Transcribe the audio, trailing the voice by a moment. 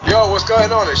Yo, what's going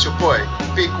on? It's your boy,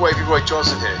 Big Wavy Roy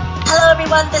Johnson here. Hello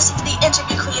everyone, this is the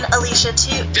interview queen Alicia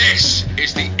too. This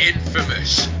is the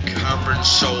infamous Cameron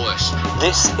Solis.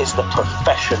 This is the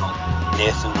professional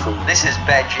Nathan Cruz. This is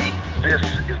Veggie. This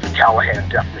is the Callahan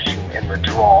Death Machine in the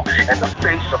draw, and the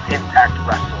face of Impact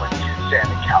Wrestling,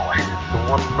 Sami Callihan. The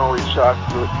one and only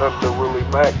chocolate Thunder Willie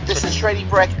Mack. This is Shreddy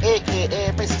Breck,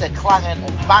 aka Mr. Clangin'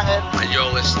 and Bangin'. And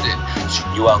you're listening to...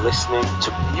 You are listening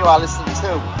to... You are listening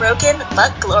to... Broken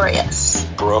but Glorious.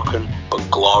 Broken but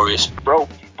Glorious.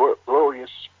 Broken but Glorious.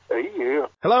 Yeah.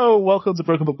 Hello, welcome to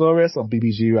Broken but Glorious on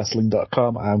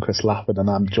bbgwrestling.com. I'm Chris Lappin and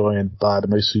I'm joined by the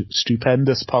most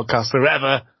stupendous podcaster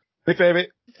ever, Nick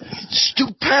David.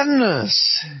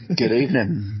 Stupendous! Good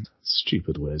evening.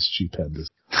 Stupid word, stupendous.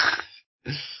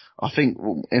 I think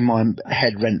in my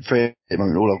head rent-free at the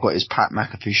moment, all I've got is Pat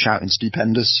McAfee shouting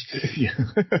stupendous. Yeah.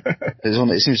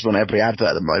 It seems to be on every advert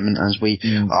at the moment as we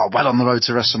are well on the road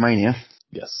to WrestleMania.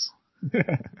 Yes.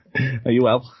 Are you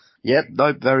well? Yep,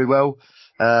 no, very well.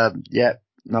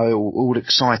 All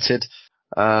excited.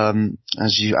 I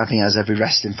think as every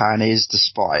wrestling fan is,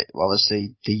 despite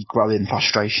obviously the growing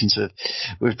frustrations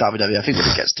with WWE. I think when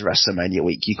it gets to WrestleMania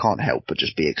week, you can't help but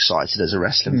just be excited as a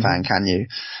wrestling fan, can you?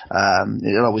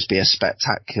 It'll always be a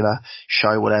spectacular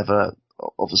show, whatever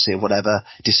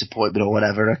disappointment or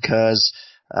whatever occurs.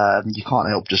 You can't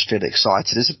help just feel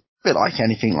excited. It's a bit like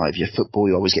anything, like if you're football,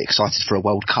 you always get excited for a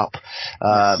World Cup.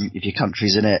 If your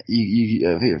country's in it,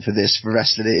 for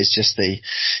wrestling, it is just the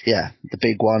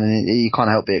big one, and you can't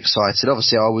help but be excited.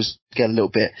 Obviously, I always feel a little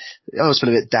bit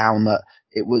down that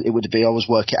I always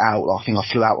work it out. I think I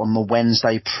flew out on the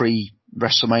Wednesday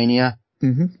pre-WrestleMania.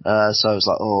 So I was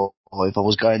like, if I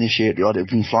was going this year, I'd have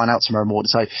been flying out tomorrow morning.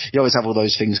 So you always have all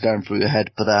those things going through your head,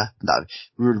 but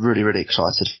really, really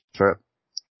excited for it.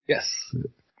 Yes.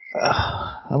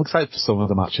 I'm excited for some of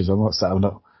the matches.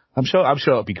 I'm sure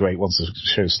it'll be great once the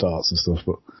show starts and stuff.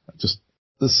 But just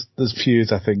there's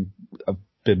feuds I think have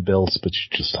been built, but you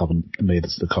just haven't made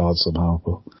it to the card somehow.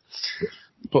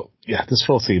 But yeah, there's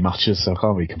 14 matches, so I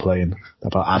can't really complain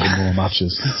about adding more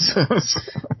matches.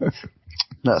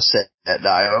 That's it.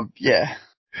 Yeah.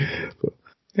 But,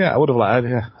 yeah, I would have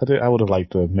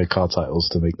liked the mid-card titles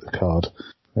to make the card.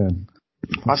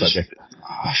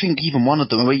 I think even one of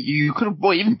them, you could have,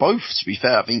 even both, to be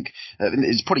fair. I think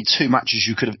it's probably two matches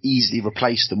you could have easily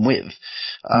replaced them with.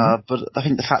 But I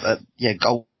think the fact that,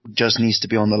 gold just needs to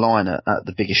be on the line at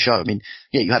the biggest show. I mean,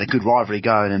 you had a good rivalry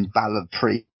going, and Balor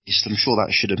Priest, I'm sure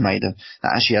that should have that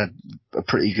actually had a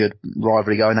pretty good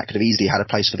rivalry going. That could have easily had a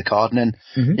place for the card. And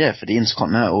then, for the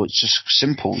Intercontinental, it's just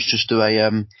simple. It's just do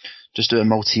a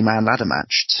multi-man ladder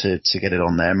match to get it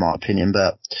on there, in my opinion.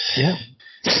 But yeah.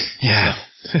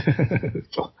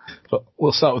 But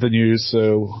we'll start with the news.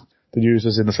 So the news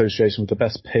is in association with the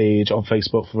best page on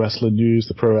Facebook for wrestling news,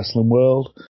 the Pro Wrestling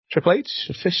World. Triple H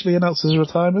officially announced his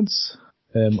retirement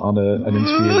on an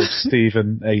interview with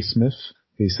Stephen A. Smith.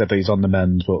 He said that he's on the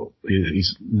mend, but he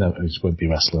won't be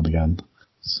wrestling again.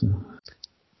 So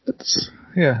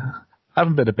I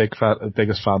haven't been the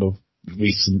biggest fan of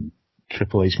recent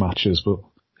Triple H matches, but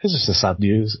it's just a sad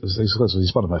news.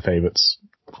 He's one of my favourites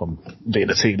from being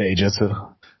a teenager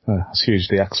to I was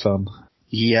hugely X fan.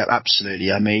 Yeah,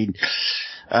 absolutely. I mean,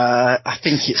 I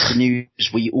think it's the news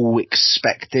we all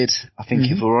expected. I think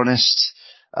if we're honest,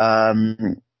 so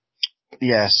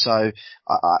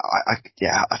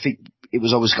I think it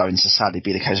was always going to sadly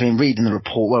be the case. I mean, reading the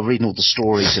report, reading all the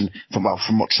stories and from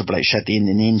what Triple H said in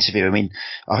the interview, I mean,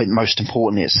 I think most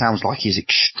importantly, it sounds like he's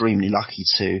extremely lucky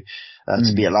to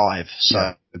be alive.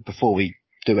 So before we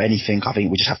do anything, I think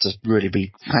we just have to really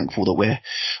be thankful that we're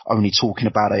only talking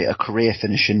about a career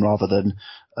finishing rather than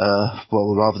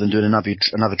doing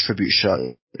another tribute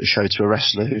show to a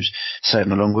wrestler who's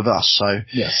sailing along with us. So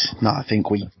yes, no, I think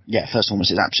first and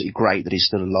foremost, it's absolutely great that he's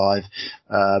still alive,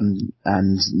 and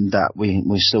that we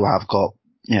still have got,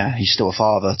 he's still a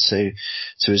father to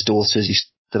his daughters. He's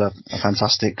still a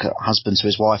fantastic husband to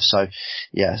his wife. So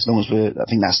as long as I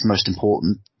think that's the most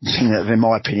important thing that, in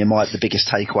my opinion, the biggest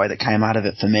takeaway that came out of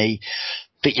it for me.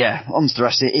 But on to the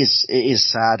rest. It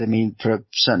is sad. I mean,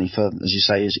 certainly for, as you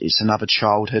say, it's another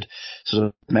childhood sort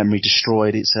of memory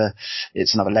destroyed.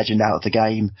 It's another legend out of the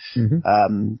game.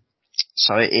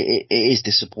 So it is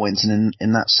disappointing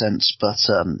in that sense. But,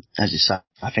 as you say,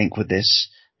 I think with this,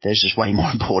 there's just way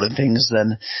more important things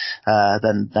than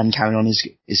carrying on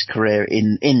his career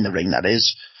in the ring, that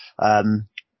is.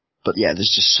 But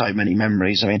there's just so many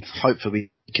memories. I mean,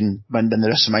 hopefully we can, when the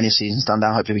WrestleMania season's done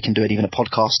now, hopefully we can do even a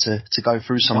podcast to go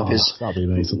through some of his, that'd be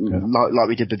amazing. Like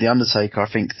we did with The Undertaker. I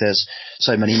think there's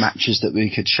so many matches that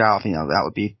we could show. I think that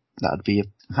would be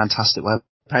a fantastic way of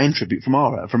paying tribute from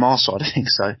our side, I think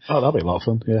so. Oh, that'll be a lot of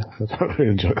fun. Yeah, I'd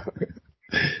really enjoy that.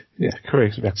 Yeah, career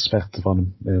retrospective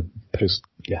on him post.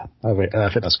 Yeah, I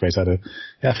think that's a great idea.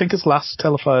 Yeah, I think his last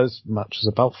televised match was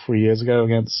about 3 years ago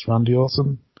against Randy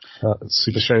Orton at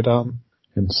Super Showdown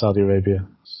in Saudi Arabia.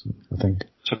 So, I think.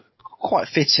 So quite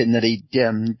fitting that he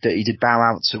did bow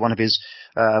out to one of his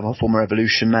former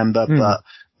Evolution member, but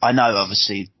I know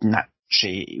obviously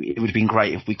naturally it would have been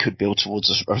great if we could build towards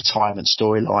a retirement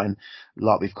storyline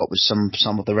like we've got with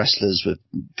some of the wrestlers, with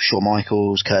Shawn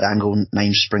Michaels, Kurt Angle,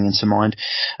 names springing to mind.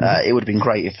 It would have been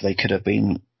great if they could have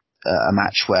been a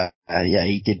match where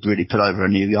he did really put over a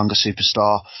new younger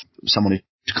superstar, someone who'd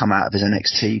come out of his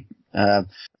NXT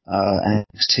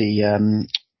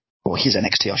or his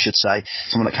NXT, I should say,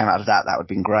 someone that came out of that would have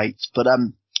been great. But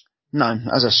no,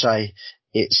 as I say,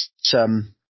 it's I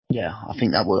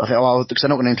think that would, because they're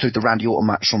not going to include the Randy Orton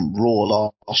match from Raw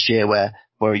last year where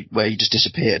he just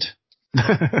disappeared.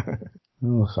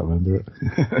 Oh, I can't remember it.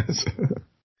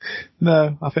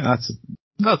 No, I think that's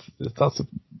a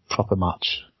proper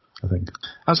match, I think.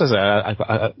 As I say, I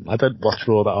don't watch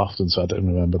Raw that often, so I don't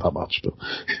remember that much, but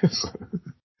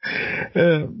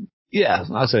yeah,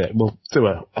 I say we'll do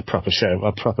a proper show,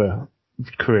 a proper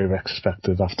career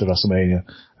retrospective after WrestleMania.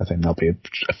 I think that'll be a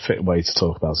fit way to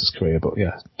talk about his career, but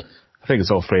yeah, I think it's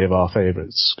all three of our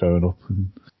favourites growing up.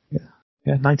 And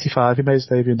yeah, 95 he made his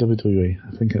debut in WWE.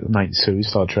 I think at 92 he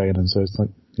started training, so it's like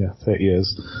 30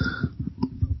 years.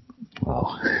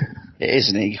 Wow. It is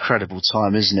an incredible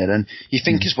time, isn't it? And you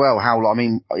think as well how, I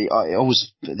mean, he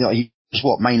was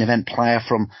main event player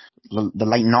from the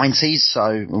late 90s,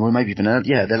 so, or maybe even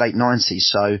the late 90s,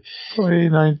 so. Probably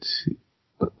 90.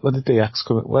 When did DX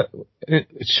come?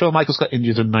 Shawn Michaels got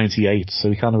injured in 98,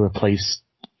 so he kind of replaced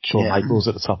Shawn Michaels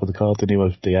at the top of the card, didn't he,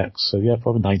 with DX? So yeah,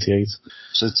 probably 98.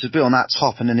 So to be on that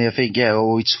top, and then I think, he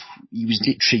was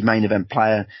literally main event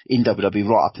player in WWE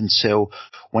right up until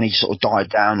when he sort of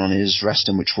died down on his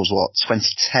wrestling, which was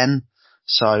 2010.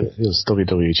 So he was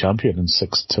WWE champion in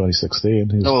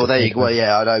 2016. Oh, there you go.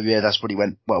 Yeah, I know. Yeah, that's what he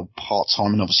went part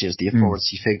time, and obviously as the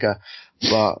authority figure.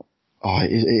 But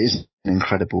it is an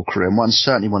incredible career, and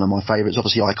certainly one of my favourites.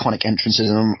 Obviously, iconic entrances,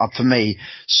 and for me,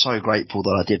 so grateful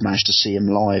that I did manage to see him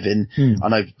live. I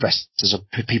know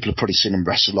people have probably seen him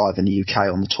wrestle live in the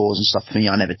UK on the tours and stuff. For me,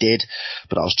 I never did,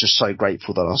 but I was just so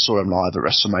grateful that I saw him live at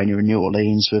WrestleMania in New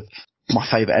Orleans with my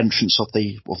favourite entrance of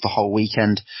the whole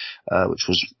weekend, which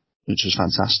was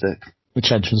fantastic. Which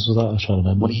entrance was that? I was trying to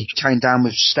remember. When he came down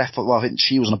with Steph, I think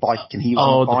she was on a bike and he was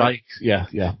on a bike. Oh, the bike. Yeah.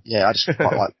 Yeah, I just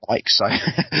quite like bikes, so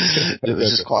it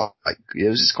was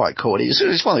just quite cool. It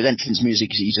was one of those entrance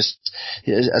music you just,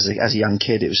 as a young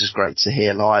kid, it was just great to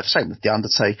hear live. Same with The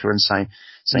Undertaker and same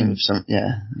with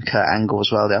Kurt Angle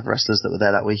as well, the other wrestlers that were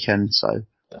there that weekend, so.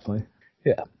 Definitely.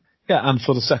 Yeah. Yeah, and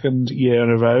for the second year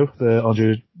in a row, the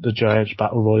Andre the Giant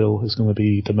Battle Royal is going to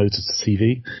be demoted to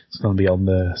TV. It's going to be on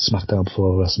the SmackDown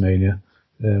before WrestleMania,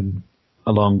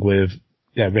 along with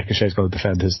Ricochet's going to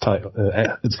defend his title,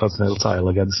 Intercontinental title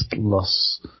against what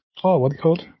are they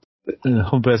called?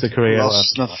 Humberto Carrillo.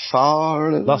 Los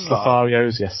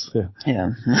Lotharios, yes. Yeah.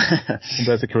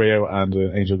 Humberto Carrillo and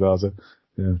Angel Garza,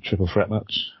 triple threat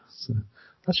match. So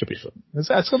that should be fun. It's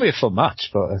going to be a fun match,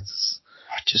 but it's.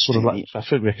 I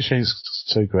think Ricochet's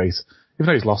so great. Even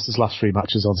though he's lost his last 3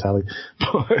 matches on telly.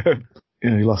 But, he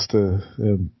lost to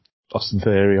Austin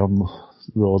Theory on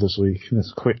Raw this week.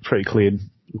 It's pretty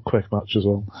clean, quick match as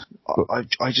well. I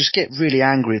just get really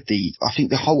angry at I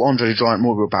think the whole Andre the Giant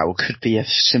Royal battle could be a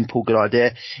simple, good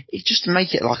idea. Just to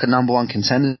make it like a number 1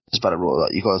 contenders battle royal,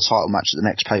 like you've got a title match at the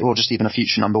next pay, or just even a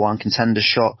future number 1 contender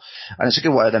shot. And it's a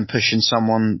good way of them pushing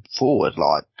someone forward,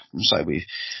 like. So even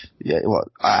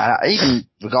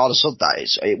regardless of that,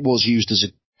 it was used as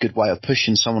a good way of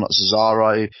pushing someone like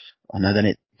Cesaro. I know then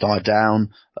it died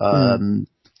down. Corbin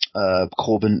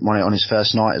won it on his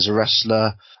first night as a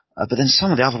wrestler. But then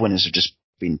some of the other winners have just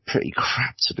been pretty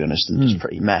crap, to be honest, and just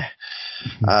pretty meh.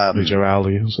 Mojo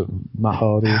Rawley, was it Matt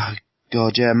Hardy?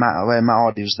 God, yeah, Matt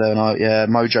Hardy was there. And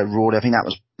Mojo Rawley, I think that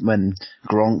was when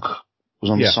Gronk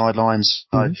was on the sidelines.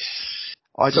 So,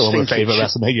 I just think favourite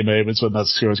WrestleMania moments when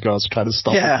that's Heroes Guards trying to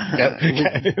stop. Yeah.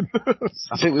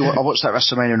 I think I watched that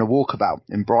WrestleMania in a walkabout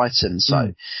in Brighton.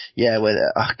 So,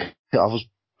 where I was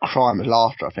crying with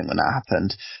laughter, I think, when that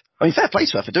happened. I mean, fair play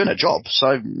to her for doing her job.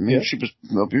 So, she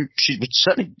would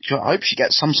certainly, I hope she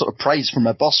gets some sort of praise from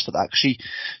her boss for that. Cause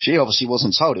she obviously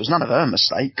wasn't told. It was none of her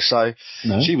mistake. So,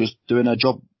 she was doing her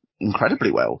job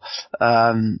incredibly well.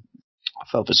 I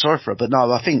felt a bit sorry for her. But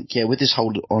no, I think, with this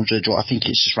whole Andre draw, I think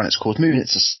it's just run its course. Moving it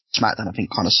to SmackDown, I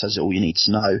think kind of says it all you need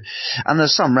to know. And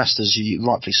there's some wrestlers who you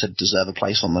rightfully said deserve a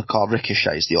place on the card.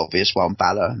 Ricochet's the obvious one,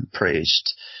 Balor and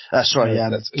Priest. I'm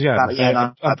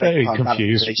very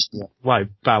confused why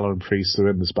Balor and Priest are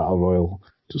in this Battle Royal.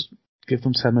 Just give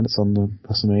them 10 minutes on the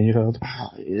WrestleMania card.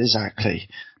 Exactly.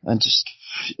 And just,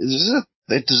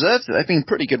 they deserve it. They've been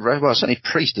pretty good. Well, certainly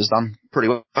Priest has done pretty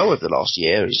well over the last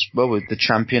year as well with the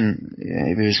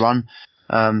champion of his run.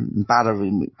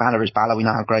 Balor is Balor. We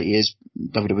know how great he is.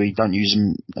 WWE don't use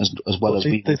him as well as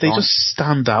we. They just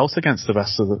stand out against the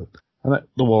rest of the. And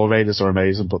the War Raiders are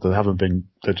amazing, but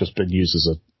they've just been used as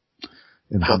a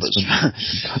enhancement.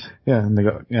 And they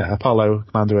got Apollo,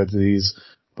 Commander Aziz,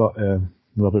 but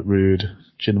Robert Roode,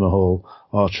 Jinder Mahal,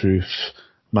 R-Truth,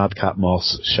 Madcap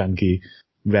Moss, Shanky,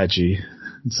 Reggie,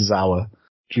 Tozawa,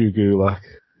 Drew Gulak,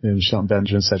 Shelton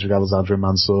Benjamin, Cedric Alexander and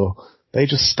Mansoor. They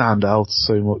just stand out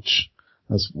so much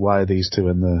as why are these two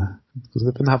in there? Because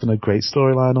they've been having a great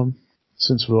storyline on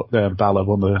since Balor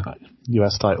won the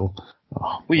US title.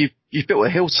 Oh. Well, you've built a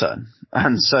heel turn,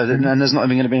 and and there's not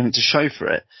even going to be anything to show for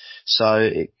it. So,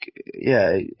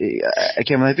 again,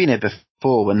 when they've been here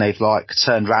before, when they've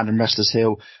turned random wrestlers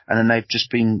heel, and then they've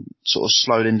just been sort of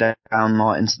slowing down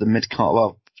into the mid card,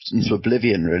 well, into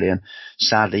oblivion really, and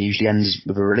sadly usually ends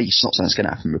with a release. Not saying it's going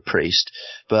to happen with Priest,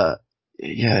 but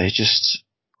it just.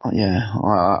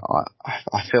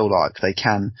 I feel like they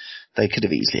could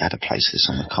have easily had a place for this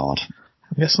on the card.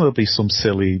 I guess there'll be some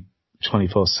silly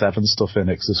 24/7 stuff in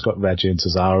it, because it's got Reggie and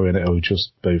Cesaro in it, who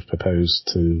just both proposed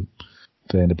to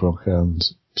Dana Brooke and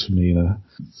Tamina.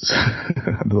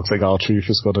 And it looks like R-Truth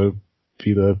has got to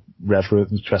be the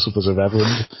reverend, dress up as a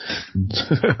reverend.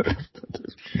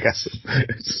 I guess it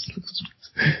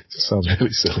just sounds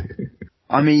really silly.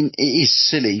 I mean, it is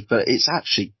silly, but it's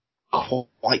actually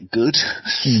quite good.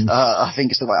 I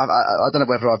think it's I don't know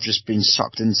whether I've just been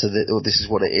sucked into or this is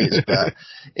what it is, but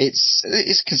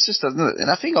it's consistent.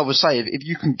 And I think I would say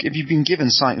if you've been given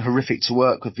something horrific to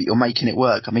work with, but you're making it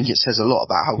work, I mean, it says a lot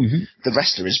about how the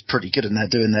wrestler is pretty good and they're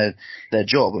doing their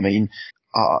job. I mean,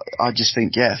 I just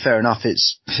think, fair enough. It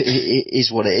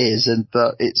is what it is,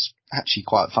 but it's actually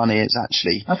quite funny. It's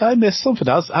actually. Have I missed something?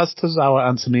 Has Tozawa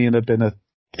and Tamina been a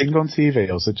thing on TV,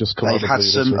 or is it just come They've had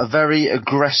a very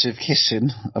aggressive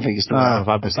kissing, I think it's the way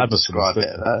I describe it.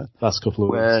 Last couple of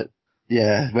weeks.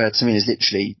 Where Tamina's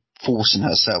literally forcing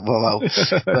herself.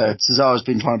 Where Tozawa's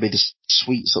been trying to be the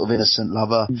sweet sort of innocent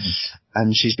lover,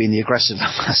 and she's been the aggressive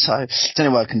lover, so I don't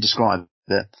know what I can describe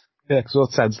it. Yeah, because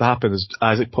what tends to happen is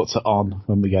Isaac puts it on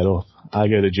when we get up. I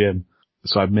go to the gym,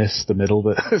 so I miss the middle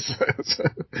bit.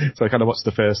 so I kind of watch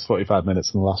the first 45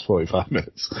 minutes and the last 45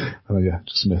 minutes. And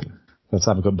just miss it. By the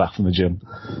time I come back from the gym,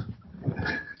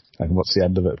 I can watch the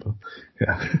end of it.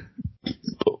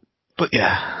 But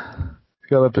yeah. You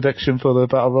got a prediction for the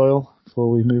Battle Royal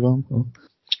before we move on?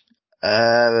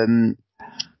 I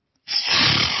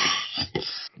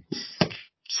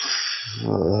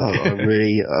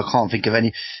can't think of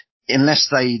any. Unless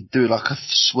they do like a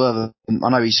swerve. I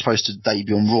know he's supposed to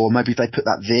debut on Raw. Maybe if they put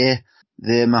that Veer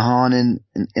Mahan in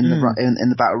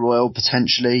the Battle Royal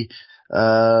potentially.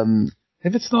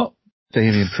 If it's not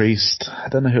Damian Priest, I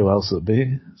don't know who else it would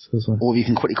be. Or you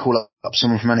can quickly call up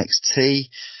someone from NXT.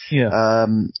 Yeah.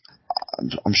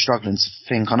 I'm struggling to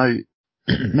think. I know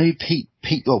maybe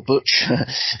Pete or Butch,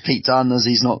 Pete Dunne, as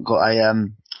he's not got a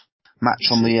match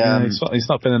on the. He's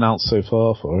not been announced so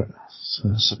far for it.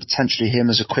 So potentially him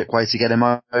as a quick way to get him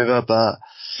over, but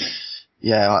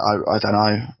I don't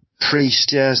know.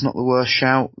 Priest, is not the worst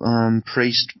shout.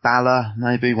 Priest, Balor,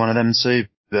 maybe one of them two,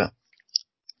 but.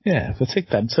 Yeah, if I take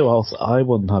them two, I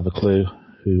wouldn't have a clue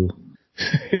who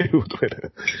would win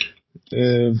it.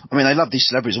 I mean, I love these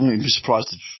celebrities. I wouldn't be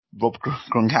surprised if Rob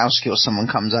Gronkowski or someone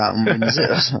comes out and wins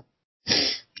it.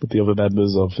 With the other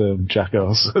members of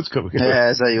Jackass.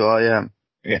 Yeah, there you are, yeah.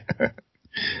 Yeah.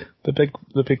 The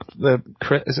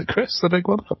Chris, is it Chris, the big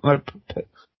one? No,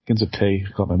 begins with P. I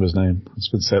can't remember his name. It's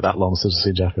been so that long since I've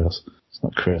seen Jackass. It's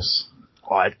not Chris.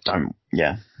 I don't,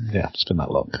 yeah. Yeah, it's been that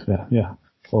long. Yeah.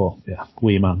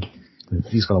 Wee Man.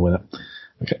 He's going to win it.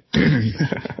 Okay.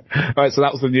 Alright, so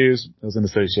that was the news. It was in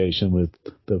association with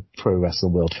the Pro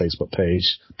Wrestling World Facebook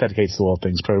page, dedicated to all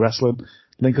things pro wrestling.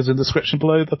 Link is in the description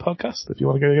below the podcast if you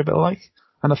want to go give it a like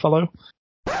and a follow.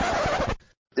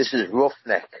 This is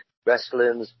Roughneck,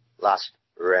 wrestling's last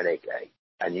renegade,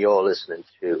 and you're listening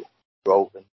to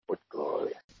Broken but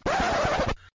Glorious.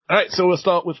 Alright, so we'll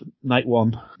start with night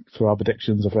one for our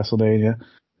predictions of WrestleMania.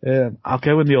 I'll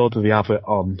go in the order they have it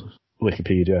on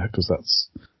Wikipedia, because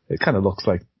it kind of looks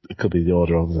like it could be the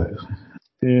order of it.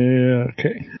 Yeah,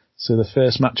 okay. So the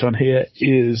first match on here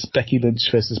is Becky Lynch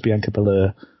versus Bianca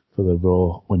Belair for the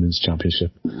Raw Women's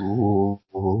Championship.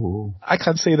 Ooh. I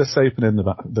can see this opening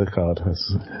the card.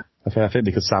 I think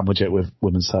they could sandwich it with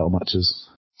women's title matches.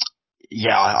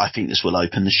 Yeah, I think this will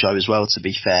open the show as well, to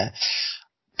be fair.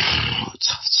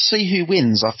 To see who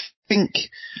wins, I think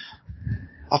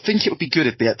it would be good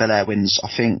if Belair wins. I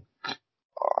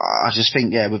just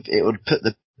think, it would put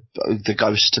the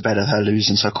ghost to bed of her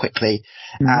losing so quickly.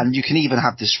 And you can even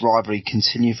have this rivalry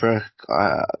continue for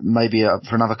maybe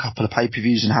for another couple of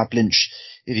pay-per-views and have Lynch,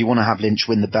 if you want to have Lynch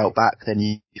win the belt back, then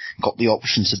you got the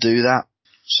option to do that.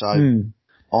 So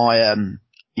I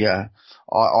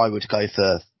would go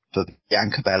for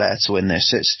Bianca Belair to win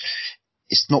this.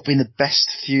 It's not been the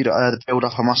best feud, the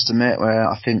build-up, I must admit, where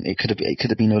I think it could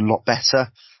have been a lot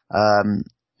better. I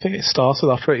think it started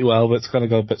off pretty well, but it's kind of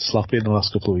got a bit sloppy in the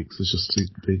last couple of weeks. It's just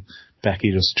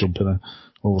Becky just jumping her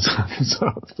all the time.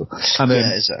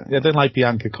 I didn't like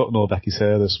Bianca cutting all Becky's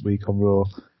hair this week on Raw,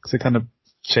 because it kind of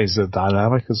changed the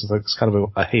dynamic. It's kind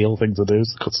of a heel thing to do,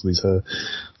 is to cut somebody's hair.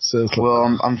 So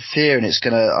I'm fearing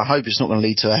I hope it's not going to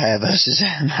lead to a hair versus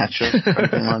hair match or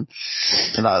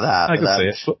anything like that. I can see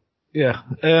it, but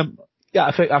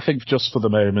I think just for the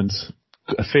moment,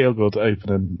 a feel-good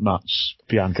opening match,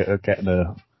 Bianca getting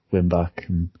a win back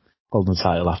and holding the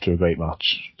title after a great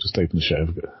match, just open the show.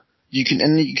 You can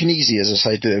easily, as I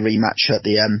say, do a rematch at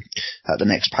the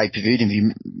next pay-per-view, and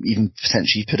you even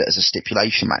potentially put it as a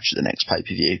stipulation match at the next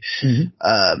pay-per-view.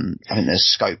 I think there's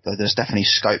scope. There's definitely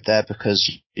scope there,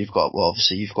 because you've got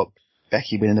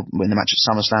Becky winning the match at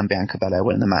SummerSlam, Bianca Belair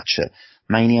winning the match at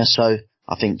Mania. So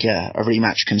I think a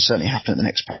rematch can certainly happen at the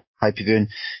next pay-per-view, and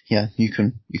you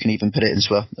can even put it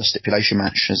into a stipulation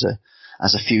match as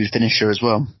a feud finisher as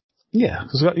well. Yeah,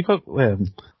 because you've got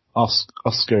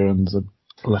Oscar and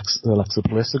Alexa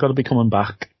Bliss. They've got to be coming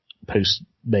back post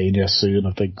Mania soon,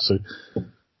 I think. So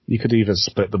you could either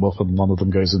split them up and one of them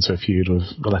goes into a feud with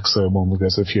Alexa and one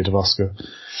goes into a feud with Oscar,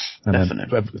 and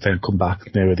then come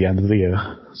back near the end of the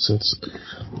year. So it's,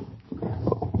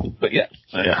 but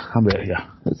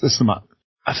it's the match.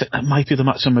 I think that might be the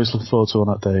match I'm most looking forward to on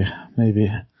that day.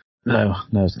 Maybe. No,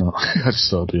 it's not. I just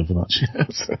saw the other match.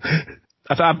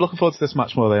 I'm looking forward to this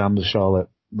match more than I am the Charlotte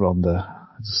Ronda.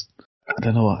 I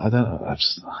don't know. I've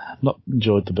just not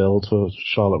enjoyed the build for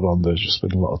Charlotte Ronda. There's just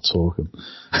been a lot of talking.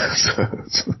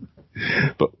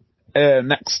 But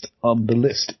next on the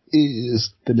list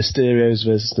is the Mysterios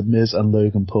versus the Miz and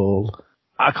Logan Paul.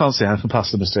 I can't see anything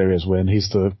past the Mysterios win.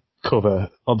 He's on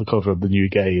the cover of the new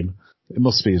game. It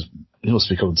must be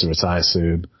coming to retire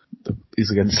soon.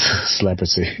 He's against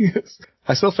celebrity.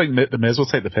 I still think the Miz will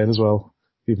take the pin as well,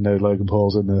 even though Logan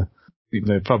Paul's in the. Even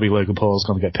though probably Logan Paul's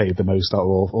going to get paid the most out of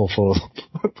all four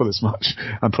for this match,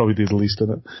 and probably do the least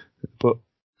in it. But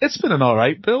it's been an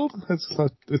alright build. It's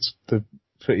the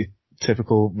pretty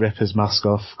typical rip his mask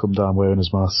off, come down wearing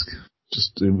his mask,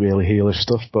 just doing really heelish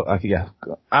stuff. But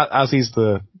as he's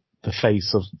the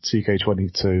face of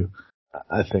 2K22,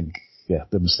 I think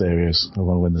the Mysterios are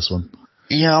going to win this one.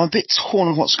 Yeah, I'm a bit torn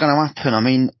on what's going to happen. I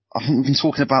mean, I think we've been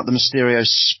talking about the Mysterios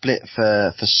split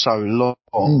for so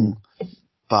long.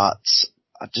 But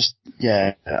I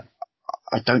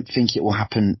don't think it will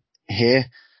happen here.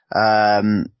 I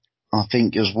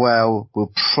think as well,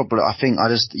 I've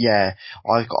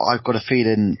got a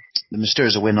feeling the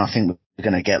Mysterios will win. I think we're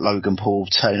going to get Logan Paul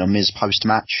turning on Miz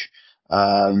post-match,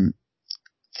 for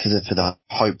the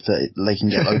hope that they can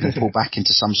get Logan Paul back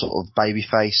into some sort of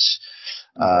babyface.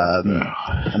 I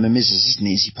mean, Miz is an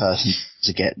easy person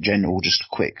to get just a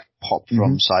quick pop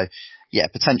from. So yeah,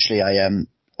 potentially a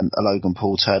Logan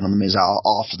Paul turn on the Miz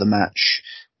after the match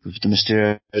with the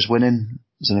Mysterios winning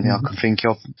is the only thing I can think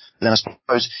of. But then I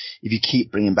suppose if you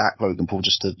keep bringing back Logan Paul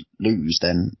just to lose,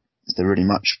 then is there really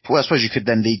much? Well, I suppose you could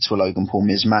then lead to a Logan Paul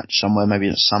Miz match somewhere, maybe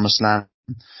at SummerSlam.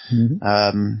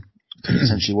 Could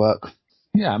potentially work.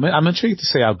 Yeah, I mean, I'm intrigued to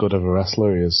see how good of a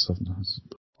wrestler he is.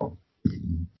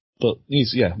 But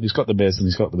he's got the Miz and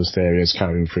he's got the Mysterios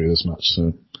carrying through this match,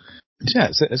 so. Yeah,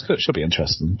 it's good. It should be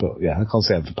interesting, but I can't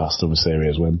see anything past the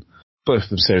Mysterios win. But if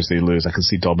the Mysterios do lose, I can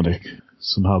see Dominic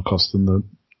somehow costing the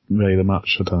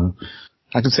match.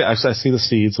 I see the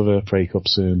seeds of a breakup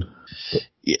soon. But.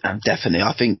 Yeah, definitely.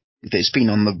 I think it's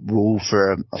been on the rule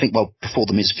before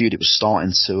the Miz feud, it was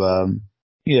starting to.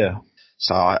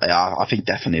 So I think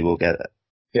definitely we'll get it.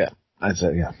 Yeah, I'd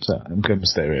say So I'm going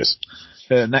Mysterios.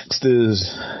 Next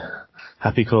is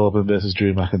Happy Corbin versus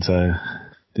Drew McIntyre.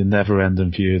 The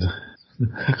never-ending feud.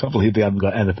 I can't believe they haven't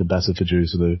got anything better for Drew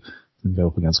to do than go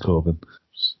up against Corbin.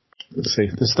 Let's see.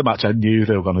 This is the match I knew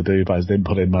they were going to do, but I didn't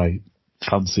put in my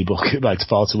fancy book, my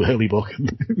far too early book.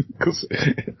 Because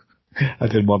I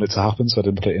didn't want it to happen, so I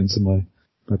didn't put it into my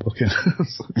booking.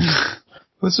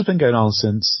 This has been going on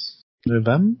since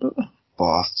November?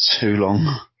 Oh, too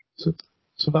long.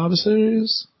 Survivor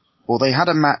Series? Well, they had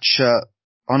a match,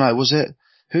 was it?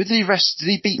 Who did he rest? Did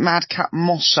he beat Madcap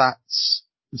Moss at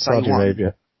Saudi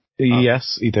Arabia?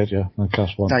 Yes, he did, yeah.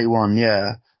 Class 1. Day 1,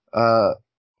 yeah. Or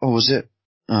was it?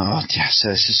 Oh, yes,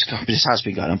 this has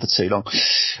been going on for too long.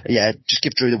 Yeah, just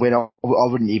give Drew the win. I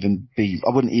wouldn't even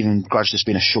grudge this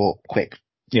being a short, quick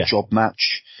job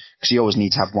match. Because you always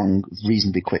need to have one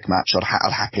reasonably quick match. I'd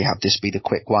happily have this be the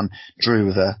quick one. Drew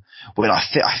with a win. I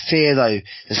fear though,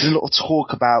 there's a lot of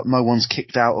talk about no one's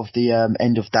kicked out of the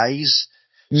end of days.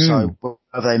 So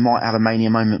whether they might have a Mania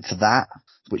moment for that,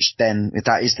 which then, if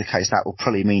that is the case, that will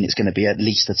probably mean it's going to be at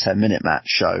least a 10-minute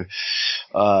match. So,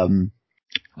 I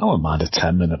wouldn't mind a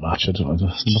 10-minute match. I don't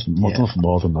know. Nothing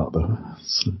more than that though.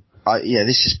 So.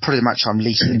 This is probably the match I'm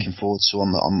least looking forward to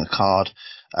on the card.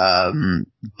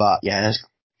 But yeah,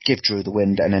 give Drew the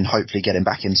win and then hopefully get him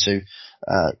back into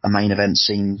a main event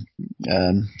scene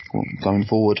going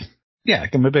forward. Yeah,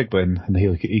 give him a big win, and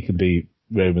he can be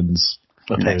Roman's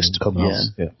next.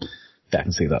 Yeah, I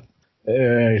can see that.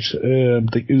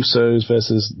 The Usos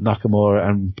versus Nakamura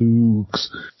and Boogs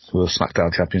for the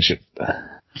SmackDown Championship.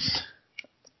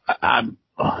 I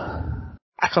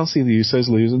can't see the Usos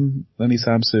losing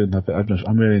anytime soon.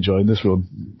 I'm really enjoying this run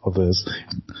of theirs.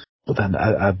 But then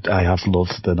I have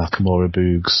loved the Nakamura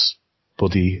Boogs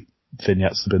buddy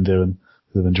vignettes they've been doing.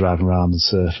 They've been driving around and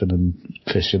surfing and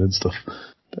fishing and stuff.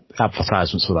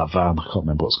 Advertisements for that van, I can't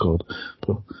remember what it's called.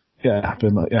 But yeah, I've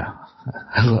been like,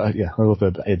 I love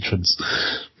their entrance.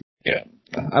 Yeah,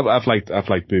 I've liked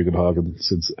Boog and Hagen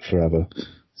since forever.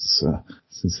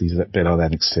 Since he's been on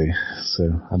NXT. So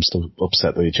I'm still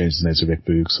upset that he changed his name to Rick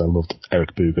Boog, so I loved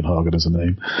Eric Boog and Hagen as a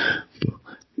name.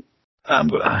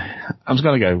 But I'm just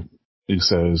gonna go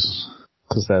Usos,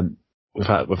 because then we've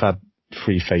had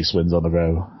 3 face wins on a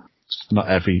row. Not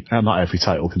every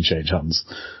title can change hands.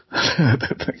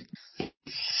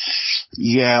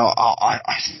 Yeah,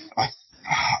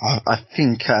 I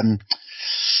think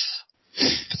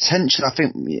potentially,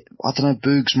 I don't know,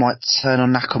 Boogs might turn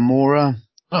on Nakamura.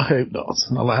 I hope not.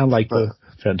 I like the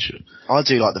friendship. I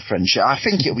do like the friendship. I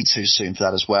think it'll be too soon for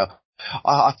that as well.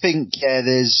 I think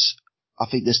there's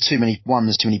too many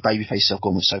baby faces I've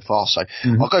gone with so far. So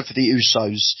I'll go for the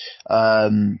Usos.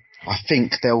 I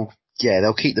think they'll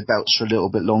keep the belts for a little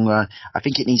bit longer. I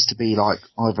think it needs to be like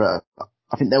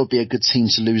I think there would be a good team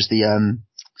to lose the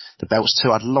belts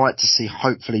to. I'd like to see,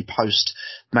 hopefully post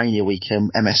Mania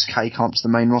weekend, MSK come up to the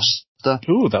main roster.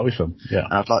 Ooh, that'd be fun. Yeah.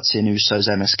 And I'd like to see an Usos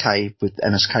MSK with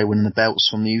MSK winning the belts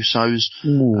from the Usos.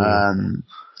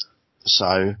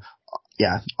 So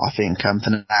yeah, I think for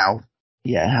now,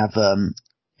 have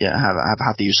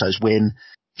the Usos win.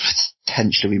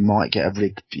 Potentially we might get a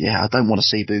really, I don't want to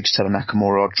see Boogs tell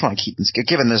Nakamura. I'll try and keep them,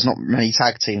 given there's not many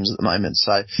tag teams at the moment,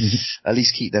 so at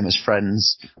least keep them as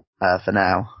friends for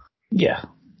now. Yeah.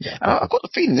 I've got the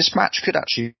feeling this match could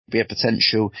actually be a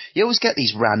potential. You always get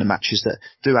these random matches that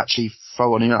do actually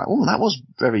throw on, and you're like, oh, that was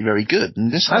very, very good.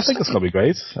 And this, I think it's going to be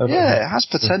great. It has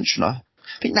potential. I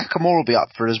think Nakamura will be up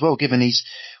for it as well, given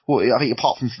I think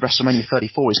apart from WrestleMania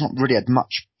 34, he's not really had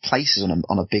much places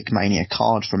on a big Mania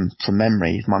card from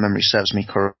memory, if my memory serves me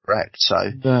correct. So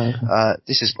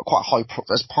this is quite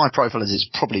as high profile as it's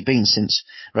probably been since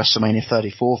WrestleMania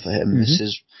 34 for him. This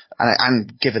is,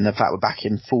 and given the fact we're back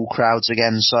in full crowds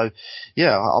again, so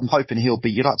yeah, I'm hoping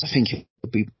you'd like to think he'll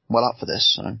be well up for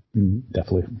this. So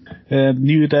definitely.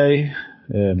 New Day.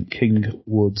 King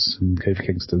Woods and Kofi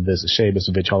Kingston versus Sheamus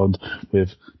and Rich Holland with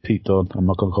Pete Dunne. I'm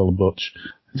not going to call him Butch.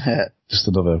 Just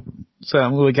another.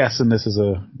 So we're guessing this is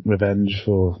a revenge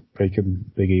for breaking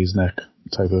Big E's neck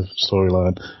type of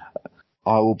storyline.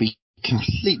 I will be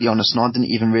completely honest, and I didn't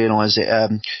even realise it.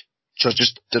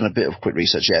 Just done a bit of quick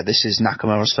research. Yeah, this is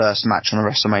Nakamura's first match on a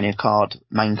WrestleMania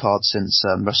main card since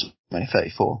WrestleMania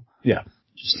 34. Yeah,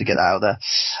 just to get that out there.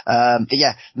 But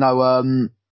yeah, no.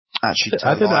 Actually, he did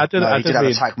have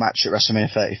a tag match at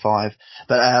WrestleMania 35.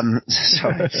 But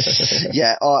sorry.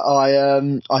 Yeah,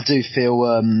 I do feel.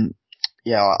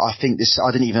 I think this.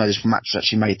 I didn't even know this match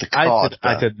actually made the card.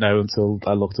 I didn't know until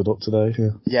I looked it up today.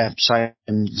 Yeah, same.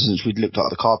 Since we'd looked at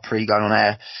the card pre going on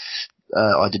air,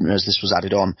 I didn't realise this was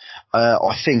added on.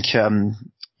 I think.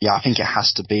 I think it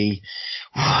has to be.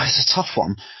 It's a tough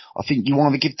one. I think you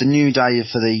want to give the New Day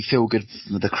for the feel good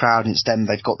for the crowd, and it's them.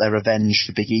 They've got their revenge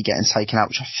for Big E getting taken out,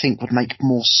 which I think would make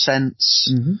more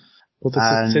sense. Well,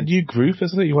 it's a new group,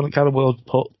 isn't it? You want to kind of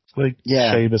put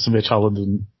Sheamus and Rich Holland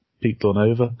and Pete Dunne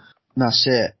over. That's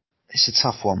it. It's a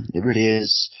tough one. It really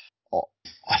is.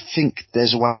 I think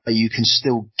there's a way you can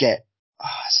still get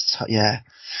it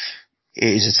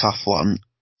is a tough one.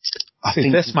 I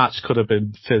think this match could have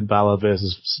been Finn Balor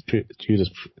versus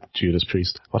Judas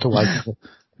Priest. What do I call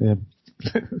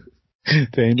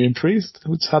it? Damian Priest.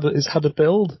 It's had a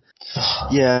build.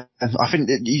 Yeah, I think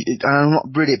that I'm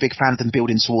not really a big fan of them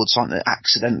building towards something that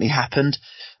accidentally happened.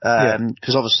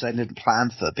 Because obviously they didn't plan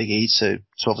for Big E to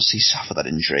obviously suffer that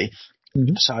injury.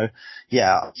 Mm-hmm. So,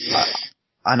 yeah,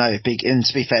 I know and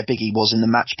to be fair, Big E was in the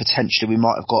match. Potentially we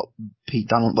might have got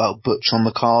Butch on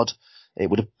the card. It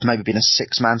would have maybe been a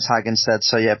 6-man tag instead.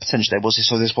 So yeah, potentially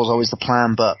this was always the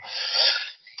plan, but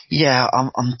yeah,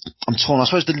 I'm torn. I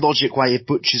suppose the logic way if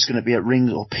Butch is going to be at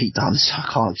ring or Pete Dunne, I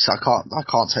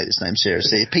can't take this name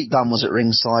seriously. If Pete Dunne was at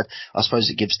ringside, I suppose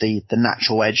it gives the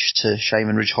natural edge to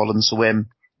Shaman Ridge Holland to win.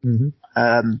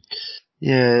 Mm-hmm.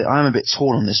 Yeah, I'm a bit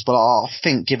torn on this, but I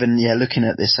think looking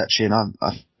at this actually, and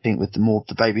I think with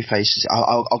the baby faces,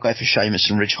 I'll go for Sheamus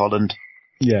and Ridge Holland.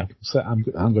 Yeah, so I'm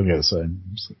going to go the same.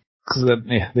 Because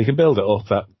they can build it up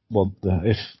that one.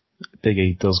 If Big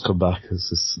E does come back,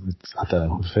 I don't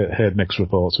know. We've heard mixed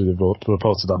reports. We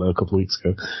reported on it a couple of weeks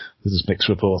ago. There's just mixed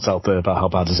reports out there about how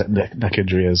bad his neck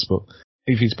injury is. But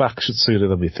if he's back sooner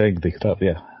than we think, they could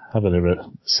having a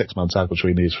 6-man tag, which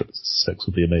we need for 6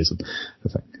 would be amazing. I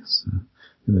think so,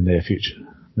 in the near future,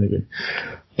 maybe.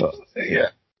 But yeah,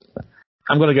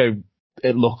 I'm going to go.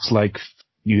 It looks like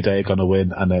New Day are going to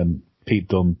win, and then Pete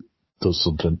Dunne does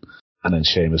something. And then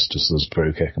Sheamus just does a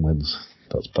pro kick and wins.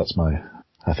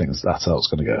 I think that's how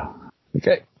it's going to go.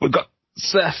 Okay, we've got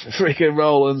Seth freaking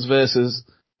Rollins versus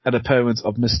an opponent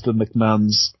of Mr.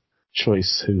 McMahon's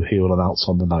choice, who he will announce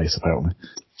on the night, apparently.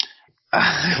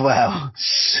 Well,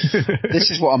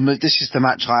 this is the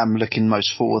match I am looking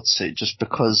most forward to, just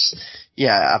because,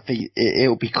 I think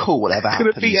it'll be cool whatever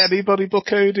happens. Could it be anybody but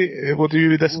Cody? Would you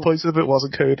be disappointed if it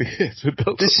wasn't Cody?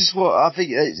 This is what I think.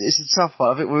 It's a tough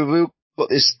one. I think we'll got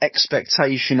this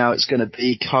expectation now it's going to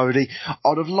be Cody. I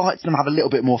would have liked them to have a little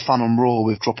bit more fun on Raw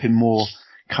with dropping more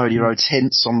Cody Rhodes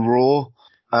hints on Raw.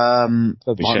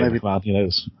 That'd be shame, man,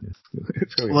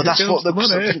 Well, that's what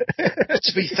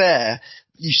to be fair,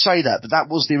 you say that, but that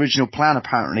was the original plan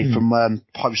apparently from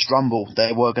post Rumble.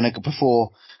 They were going to,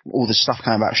 before all the stuff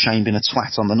came about Shane being a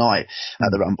twat on the night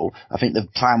at the Rumble, I think the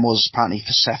plan was apparently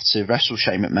for Seth to wrestle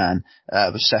Shane McMahon,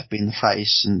 with Seth being the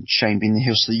face and Shane being the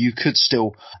heel, so that you could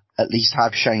still at least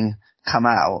have Shane come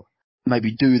out,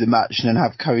 maybe do the match and then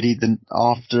have Cody then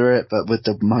after it, but with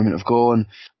the moment of gone.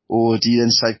 Or do you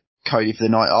then say Cody for the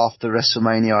night after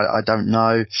WrestleMania? I don't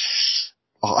know.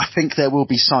 I think there will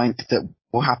be something that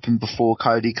will happen before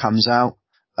Cody comes out.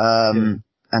 And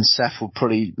Seth will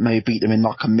probably maybe beat them in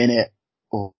like a minute,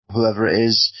 or whoever it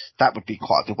is. That would be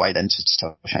quite a good way then to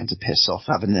tell Shane to piss off,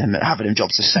 having him job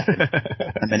to 7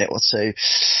 a minute or two.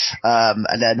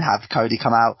 And then have Cody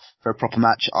come out for a proper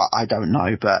match. I don't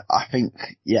know, but I think,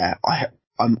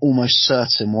 I'm almost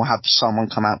certain we'll have someone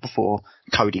come out before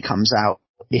Cody comes out,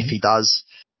 if he does.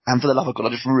 And for the love of God,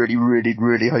 I just really, really,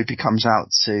 really hope he comes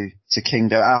out to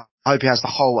Kingdom. I hope he has the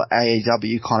whole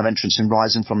AEW kind of entrance in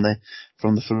Rising from the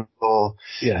floor.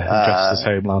 Yeah, dressed as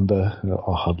Homelander.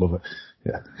 Oh, I'd love it.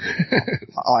 Yeah.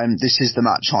 This is the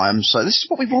match so this is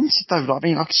what we wanted though. I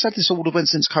mean, I've said this all the way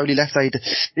since Cody left AEW.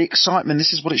 The excitement,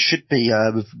 this is what it should be,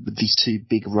 with these two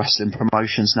big wrestling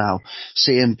promotions now.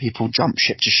 Seeing people jump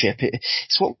ship to ship.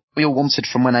 It's what we all wanted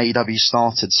from when AEW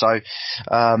started. So,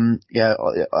 I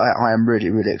am really,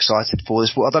 really excited for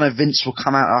this. Well, I don't know if Vince will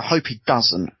come out. I hope he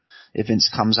doesn't. If Vince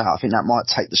comes out, I think that might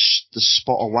take the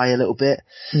spot away a little bit.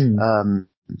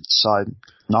 So,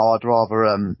 no, I'd rather,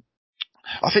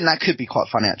 I think that could be quite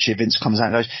funny actually if Vince comes out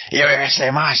and goes, "You're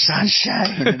wrestling my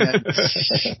sunshine," and then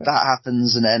that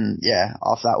happens, and then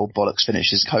after that all bollocks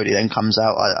finishes, Cody then comes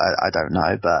out. I don't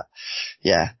know, but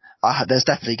there's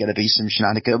definitely going to be some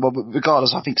shenanigans. Well,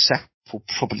 regardless, I think Seth will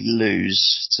probably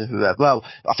lose to whoever. Well,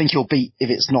 I think he'll beat, if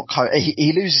it's not Cody,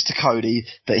 he loses to Cody,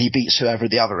 but he beats whoever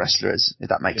the other wrestler is, if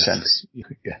that makes sense.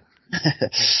 Yeah.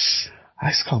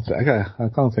 I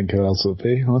can't think who else it would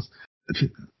be.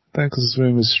 Because there's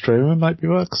rumours Strowman might be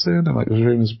back soon. There's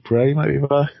rumours Bray might be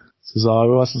back.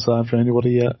 Cesaro hasn't signed for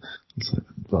anybody yet.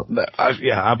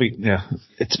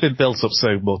 It's been built up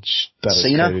so much that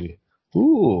Cena? It's Cody.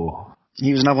 Ooh.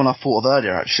 He was another one I thought of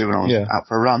earlier actually when I was out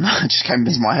for a run. It just came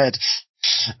into my head.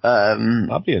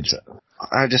 That'd be interesting.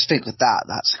 I just think with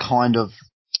that's kind of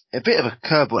a bit of a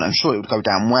curveball, and I'm sure it would go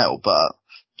down well, but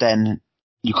then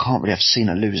you can't really have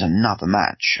Cena lose another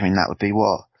match. I mean, that would be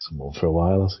what? Some more for a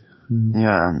while, I see.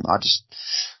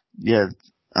 Yeah,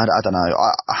 I don't know.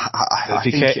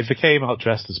 if he came out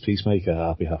dressed as Peacemaker,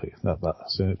 I'd be happy.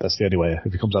 That's the only way.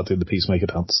 If he comes out doing the Peacemaker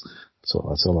dance, that's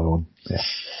all I want. Yeah.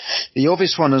 The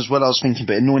obvious one as well, I was thinking,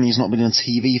 but annoying he's not been on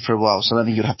TV for a while, so I don't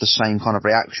think you'd have the same kind of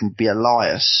reaction, would be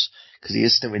Elias, because he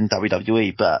is still in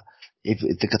WWE, but if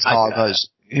the guitar goes...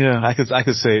 Yeah, I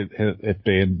could see it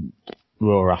being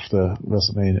Raw after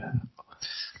WrestleMania.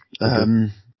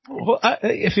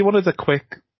 If you wanted a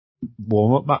quick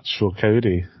warm-up match for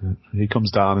Cody, he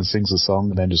comes down and sings a song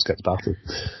and then just gets battered.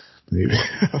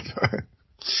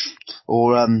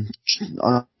 Or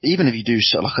even if you do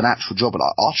sort of like an actual job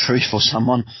like R-Truth or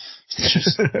someone,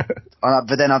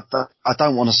 but then I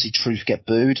don't want to see Truth get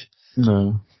booed.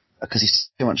 No, because he's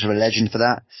too much of a legend for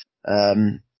that.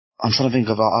 I'm trying to think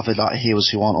of other like heels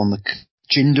who aren't on the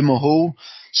Jinder Mahal,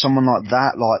 someone like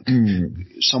that, like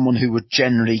someone who would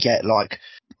generally get like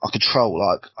a troll.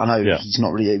 Like I know he's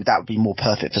not really, that would be more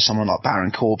perfect for someone like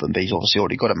Baron Corbin, but he's obviously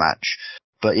already got a match.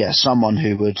 But yeah, someone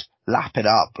who would lap it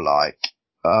up like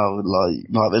it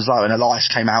was like when Elias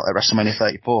came out at WrestleMania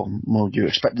 34. Well, you were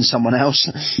expecting someone else.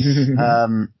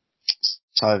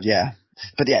 So yeah,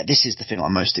 but yeah, this is the thing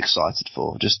I'm most excited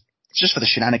for, just for the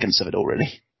shenanigans of it all,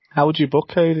 really. How would you book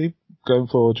Cody going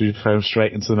forward? Do you throw him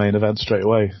straight into the main event straight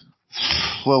away?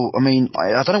 Well, I mean,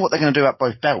 I don't know what they're going to do at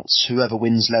both belts. Whoever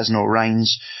wins, Lesnar or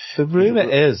Reigns. The rumor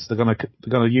is they're going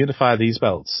to unify these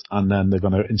belts and then they're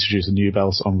going to introduce a new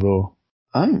belt on Raw.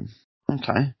 Oh,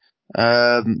 okay.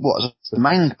 What is the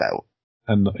main belt?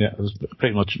 And yeah, it was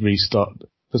pretty much restart.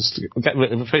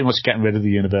 Pretty much getting rid of the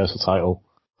Universal title.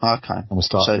 Okay. And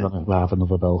we'll have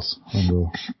another belt on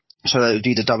Raw. So that would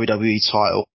be the WWE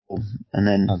title. And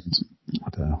then I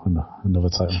don't know, another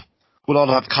title. Well, I'd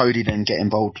have Cody then get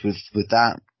involved with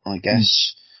that, I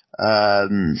guess.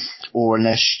 Or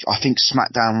unless I think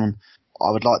SmackDown,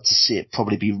 I would like to see it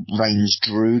probably be Reigns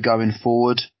Drew going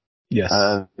forward. Yes.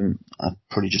 I've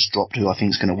probably just dropped who I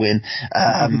think is going to win.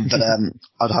 But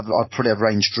I'd probably have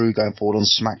Reigns Drew going forward on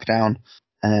SmackDown.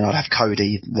 And then I'd have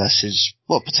Cody versus,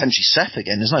 potentially Seth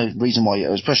again. There's no reason why,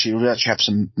 especially we actually have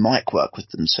some mic work with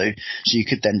them too. So you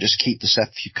could then just keep the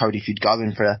Seth Cody feud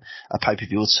going for a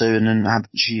pay-per-view or two and then have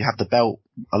the belt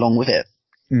along with it.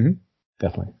 Mm-hmm.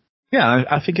 Definitely. Yeah,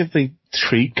 I think if they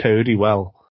treat Cody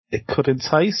well, it could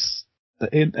entice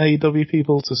in AEW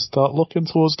people to start looking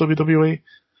towards WWE.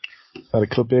 That it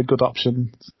could be a good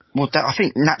option. Well, I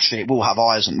think naturally it will have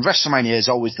eyes on. WrestleMania is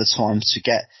always the time to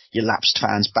get your lapsed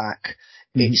fans back.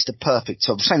 It's the perfect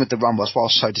time. Same with the Rumble. That's why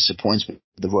I was so disappointed with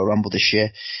the Royal Rumble this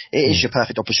year. It is your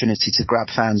perfect opportunity to grab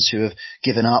fans who have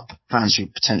given up, fans who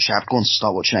potentially have gone to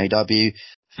start watching AEW,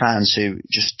 fans who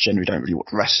just generally don't really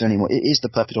watch wrestling anymore. It is the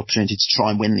perfect opportunity to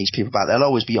try and win these people back. There'll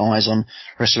always be eyes on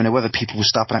WrestleMania, whether people will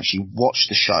stop and actually watch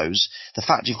the shows. The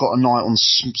fact you've got a night on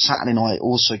Saturday night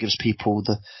also gives people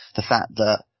the fact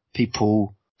that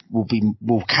people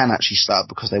can actually start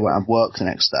because they won't have work the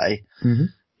next day. Mm-hmm.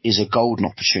 Is a golden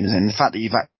opportunity. And the fact that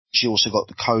you've actually also got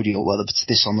the Cody or whether it's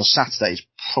this on the Saturday is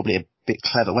probably a bit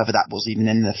clever. Whether that was even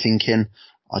in their thinking,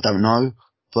 I don't know.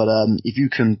 But if you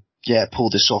can,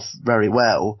 pull this off very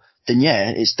well, then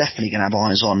it's definitely going to have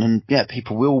eyes on. And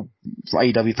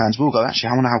AEW fans will go, actually,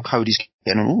 I wonder how Cody's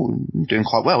getting on. Doing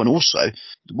quite well. And also,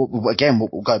 what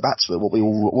we'll go back to it, what we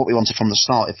wanted from the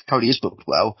start. If Cody is booked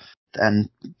well, and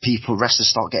wrestlers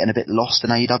start getting a bit lost in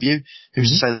AEW, who's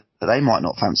to say that they might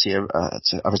not fancy a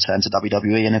return to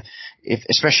WWE, and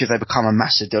especially if they become a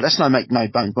massive deal. Let's not make no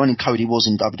bones. When Cody was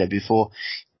in WWE before,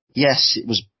 yes, it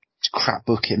was crap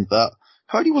booking, but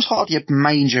Cody was hardly a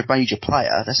major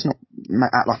player. Let's not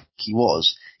act like he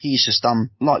was. He's just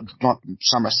done, like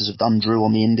some wrestlers have done Drew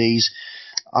on the Indies,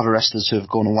 other wrestlers who have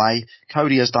gone away.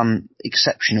 Cody has done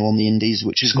exceptional on the Indies,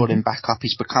 which has got him back up.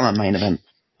 He's become a main event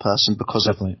person because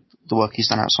of the work he's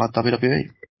done outside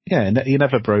WWE. Yeah, and he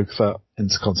never broke that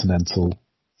Intercontinental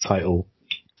title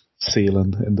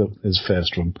ceiling in his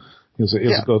first run. He was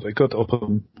a good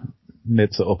upper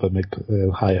mid to upper mid,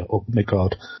 higher up mid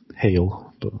card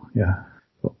heel, but yeah.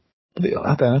 But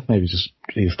I don't know, maybe just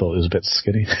he thought he was a bit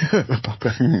skinny.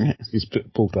 He's a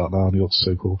bit pulled out now and he looks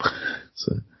so cool.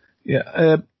 So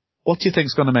yeah, what do you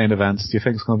think's going to main event? Do you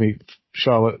think it's going to be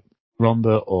Charlotte,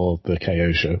 Ronda, or the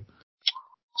KO show?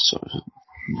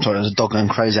 Sorry, there's a dog going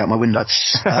crazy out my window.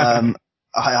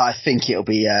 I think it'll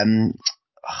be. I'm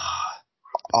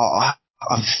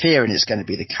fearing it's going to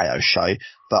be the KO show,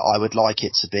 but I would like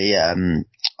it to be.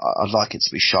 I'd like it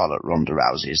to be Charlotte Ronda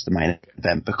Rousey as the main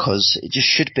event because it just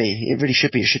should be. It really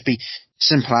should be. It should be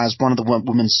simple as one of the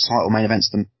women's title main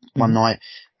events one night,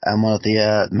 and one of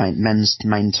the men's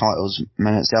main titles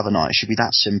main events the other night. It should be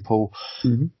that simple.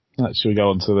 Mm-hmm. Should we go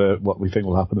on to what we think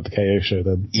will happen at the KO show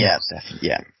then? Yeah, definitely.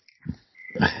 Yeah.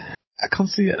 I can't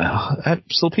see it.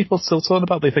 So people still talking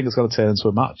about they think it's going to turn into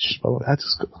a match. But I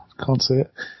just can't see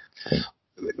it.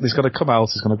 He's going to come out,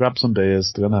 he's going to grab some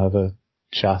beers, they're going to have a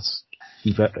chat.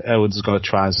 Owens is going to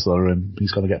try and slaughter him.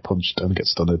 He's going to get punched and get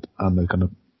stunned, and they're going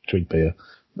to drink beer.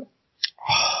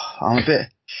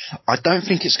 I don't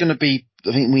think it's going to be.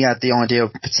 I think we had the idea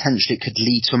of potentially it could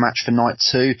lead to a match for night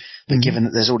 2, but given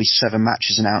that there's already 7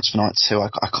 matches announced for night 2,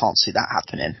 I can't see that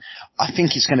happening. I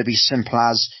think it's going to be simple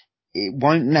as it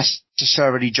won't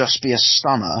necessarily just be a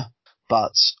stunner,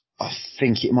 but I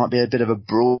think it might be a bit of a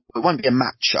brawl. It won't be a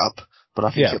matchup, but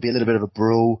I think it'll be a little bit of a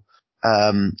brawl.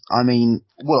 I mean,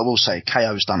 what I will say,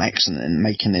 KO's done excellent in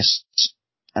making this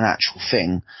an actual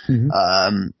thing. I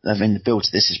mean, the build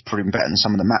to this is pretty better than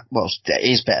some of the it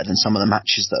is better than some of the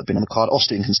matches that have been on the card.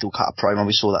 Austin can still cut a promo.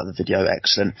 We saw that in the video.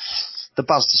 Excellent. The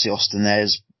buzz to see Austin there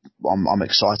is, I'm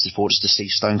excited for, just to see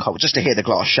Stone Cold, just to hear the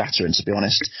glass shattering, to be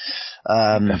honest.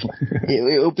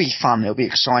 It'll be fun. It'll be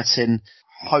exciting.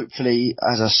 Hopefully,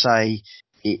 as I say,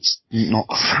 it's not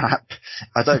crap.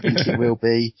 I don't think it will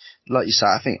be. Like you say,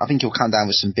 I think he'll come down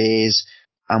with some beers.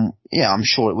 I'm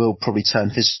sure it will probably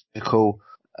turn physical.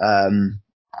 And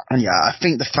I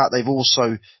think the fact they've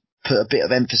also put a bit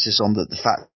of emphasis on the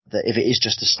fact that if it is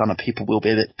just a stunner, people will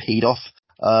be a bit peed off.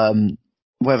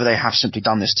 Whether they have simply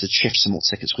done this to shift some more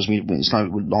tickets, because it's no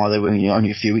lie, they were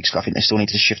only a few weeks ago. I think they still need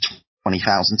to shift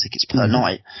 20,000 tickets per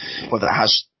night. Whether that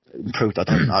has improved, I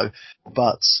don't know.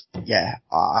 But yeah,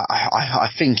 I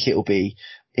think it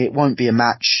won't be a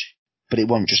match, but it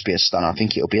won't just be a stunner. I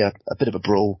think it'll be a bit of a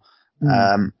brawl.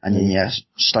 And then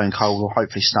Stone Cold will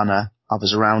hopefully stun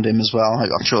others around him as well.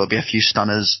 I'm sure there'll be a few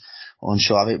stunners. I'm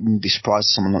sure I wouldn't be surprised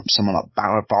if someone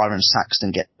like Byron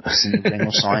Saxton gets in the ring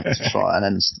or something to try, and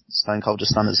then Stone Cold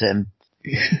just stuns him.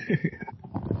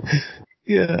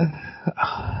 Yeah,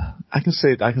 I can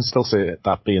still see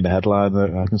that being the headline.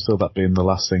 I can still that being the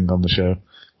last thing on the show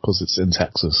because it's in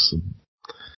Texas.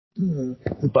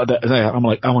 But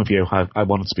I'm with you. I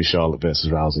want it to be Charlotte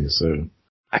versus Rousey, so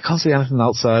I can't see anything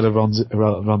outside of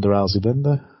Ronda Rousey,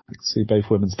 Linda. I can see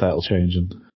both women's title changing.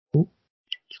 Ooh.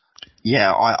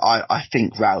 Yeah, I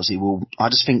think Rousey will. I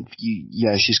just think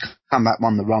she's come back,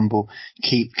 won the Rumble.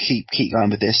 Keep going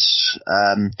with this.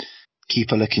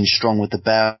 Keep her looking strong with the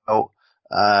belt.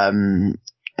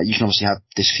 You can obviously have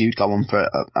this feud go on for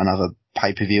another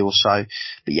pay-per-view or so.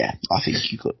 But yeah, I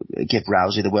think you've got to give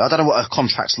Rousey the win. I don't know what her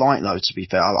contract's like though, to be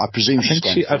fair. I presume she's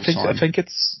going I think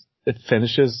it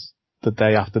finishes the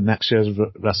day after next year's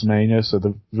WrestleMania. So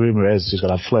the rumor is she's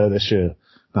going to have Flair this year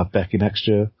and have Becky next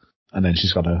year. And then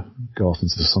she's going to go off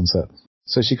into the sunset.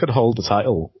 So she could hold the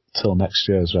title till next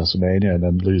year's WrestleMania and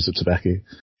then lose it to Becky.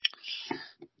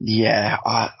 Yeah,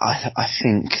 I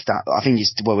think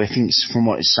it's from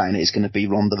what it's saying, it's going to be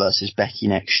Ronda versus Becky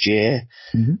next year.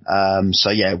 So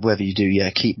yeah, whether you do,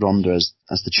 keep Ronda as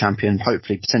the champion,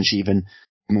 hopefully potentially even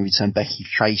maybe turn Becky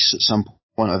face at some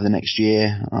point over the next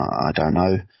year. I don't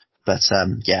know. But,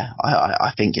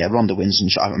 I think, Ronda wins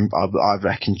and I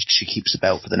reckon she keeps the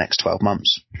belt for the next 12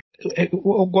 months.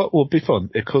 What would be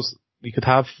fun? Because you could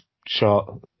have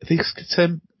Charlotte, I think you could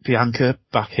turn Bianca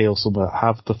back heel somewhere,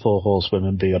 have the 4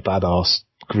 horsewomen be a badass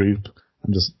group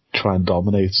and just try and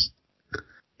dominate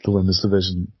the women's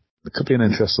division. It could be an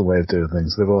interesting way of doing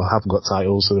things. They all haven't got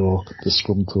titles, so they're all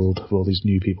disgruntled with all these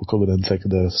new people coming in taking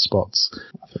their spots.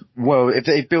 Well, if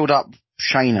they build up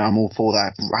Shayna, I'm all for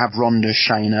that. Have Ronda,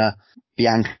 Shayna,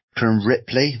 Bianca and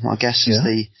Ripley, I guess, is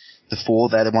the 4.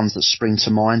 They're the ones that spring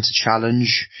to mind to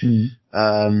challenge.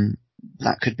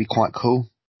 That could be quite cool.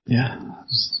 Yeah,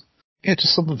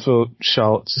 just something for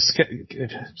Charlotte. Just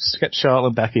get Charlotte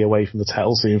and Becky away from the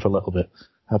title scene for a little bit.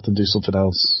 Have them do something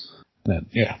else. And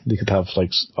then, they could have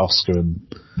like Oscar and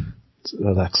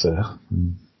Alexa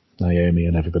and Naomi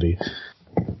and everybody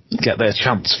get their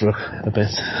chance for a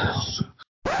bit.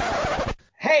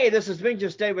 Hey, this is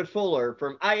Vingus David Fuller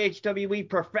from IHWE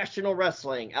Professional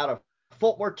Wrestling out of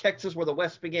Fort Worth, Texas, where the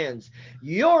West begins.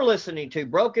 You're listening to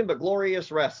Broken but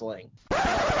Glorious Wrestling.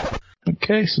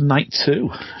 Okay, so night 2.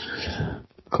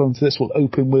 According to this, we'll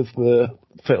open with the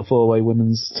Fatal 4-Way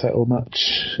Women's title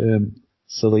match.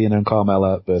 Selena and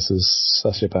Carmella versus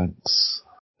Sasha Banks,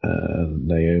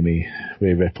 Naomi,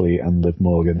 Rhea Ripley and Liv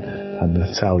Morgan, and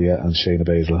Natalya and Shayna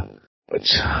Baszler.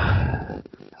 Which I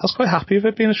was quite happy with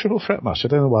it being a triple threat match. I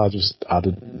don't know why I just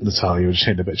added Natalya and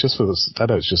Shayna, but just for this, I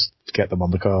know it's just to get them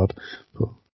on the card. But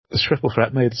the triple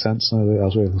threat made sense. I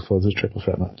was really looking forward to a triple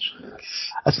threat match.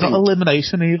 It's not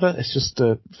elimination either. It's just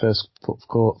the first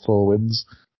 4 wins.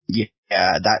 Yeah,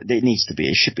 it needs to be.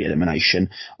 It should be elimination.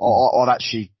 I'd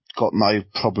actually got no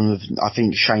problem with. I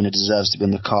think Shayna deserves to be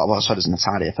on the card. Well, so does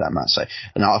Natalya for that matter. So,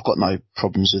 no, I've got no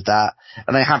problems with that.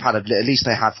 And they have had at least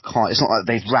they have. It's not like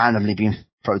they've randomly been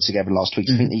thrown together last week.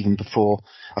 I think even before,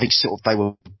 I think sort of they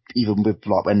were even with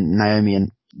like when Naomi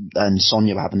and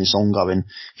Sonya were having this ongoing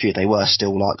feud, they were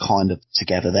still like kind of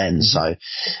together then. So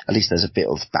at least there's a bit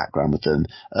of background with them.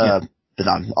 But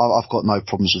no, I've got no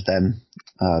problems with them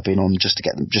being on just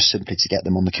simply to get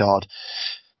them on the card.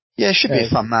 Yeah, it should be a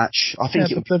fun match. I think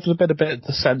there's been a bit of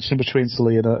dissension between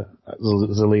Zelina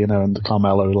and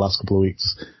Carmella in the last couple of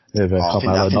weeks.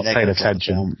 Carmella not paying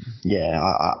attention. Yeah,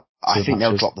 I think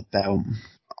they'll drop the belt.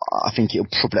 I think it'll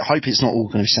probably. I hope it's not all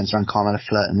going to be centered around Carmella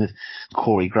flirting with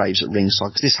Corey Graves at ringside,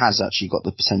 because this has actually got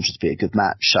the potential to be a good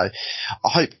match. So I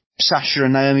hope Sasha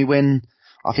and Naomi win.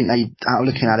 I think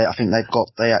looking at it, I think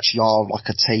they actually are like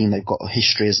a team. They've got a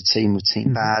history as a team with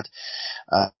Team Bad.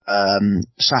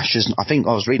 Sasha's, I think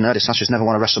I was reading earlier, Sasha's never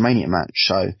won a WrestleMania match.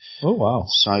 So, oh wow.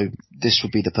 So this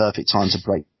would be the perfect time to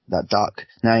break that duck.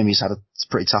 Naomi's had a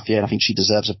pretty tough year, and I think she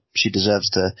deserves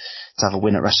to have a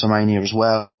win at WrestleMania as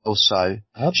well. So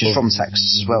she's from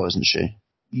Texas as well, isn't she?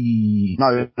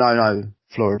 No,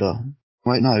 Florida.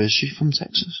 Wait, no, is she from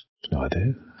Texas? No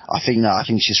idea. I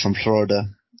think she's from Florida.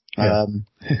 Yeah.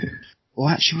 Well,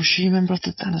 actually, was she a member of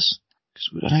the Dallas?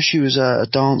 I know she was a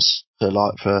dancer,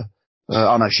 like for.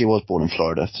 No, she was born in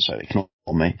Florida, so ignore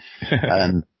me.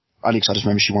 Only because I just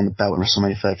remember she won the belt in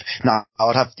WrestleMania 5. No, I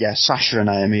would have, Sasha and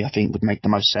Naomi, I think, would make the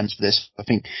most sense for this. I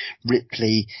think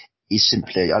Ripley is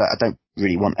simply, I don't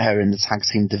really want her in the tag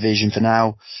team division for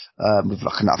now. I think,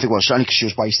 only because she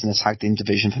was wasting the tag team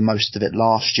division for most of it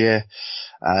last year.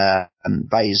 And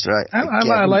Baszler.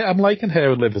 I'm liking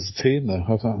her and Liv as a team, though.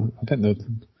 I think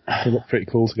they look pretty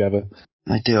cool together.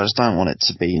 They do. I just don't want it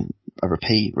to be a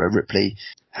repeat where Ripley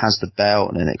has the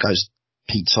belt and then it goes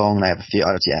Pete Tong and they have a few.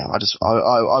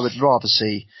 I would rather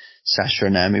see Sasha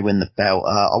and Naomi win the belt.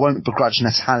 I won't begrudge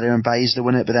Natalya and Baszler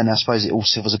win it, but then I suppose it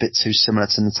also was a bit too similar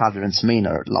to Natalya and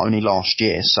Tamina only last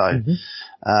year. So,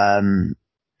 and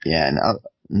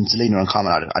Zelina and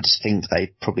Carmella, I just think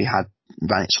they probably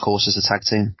ran its course as a tag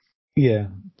team. Yeah,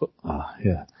 but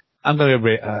I'm going to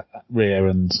go Rhea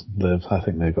and Liv. I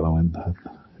think they're going to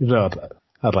win.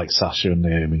 I'd like Sasha and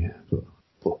Naomi,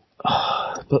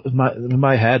 but in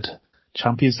my head,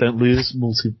 champions don't lose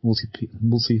multi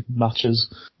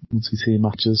matches, multi-team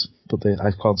matches. But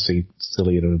I can't see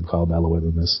Zelina and Carmella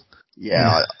winning this.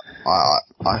 Yeah,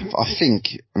 I think,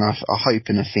 and I hope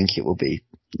and I think it will be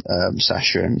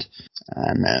Sasha and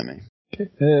Naomi. Okay.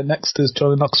 Next is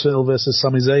Johnny Knoxville versus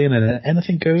Sami Zayn in an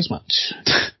anything goes match.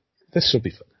 This should be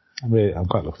fun. I'm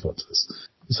quite looking forward to this.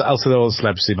 So out of all the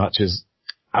celebrity matches,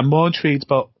 I'm more intrigued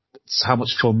about how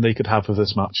much fun they could have with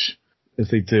this match if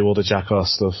they do all the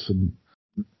jackass stuff and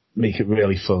make it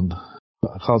really fun.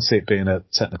 But I can't see it being a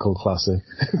technical classic.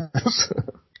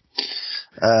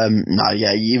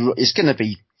 It's going to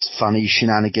be funny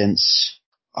shenanigans.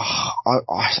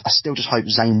 I still just hope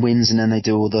Zayn wins and then they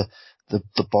do all the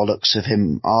bollocks of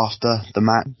him after the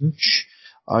match.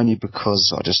 Only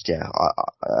because I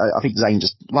think Zayn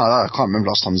I can't remember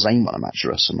last time Zayn won a match at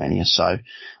WrestleMania, so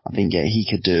I think he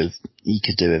could do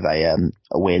with a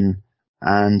win.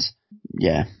 And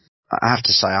I have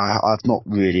to say I've not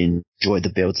really enjoyed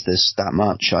the build to this that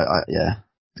much.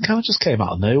 It kind of just came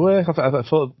out of nowhere. I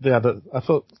thought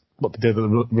what they did at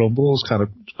the Rumble was kind of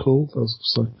cool. That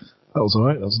was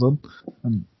alright. That was done.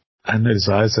 And I had no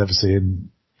desire to ever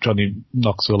seeing Johnny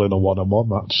Knoxville in a one-on-one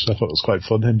match. I thought it was quite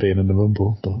fun, him being in the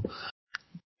Rumble. But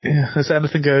as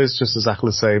anything goes, just exactly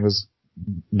the same as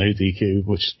no DQ,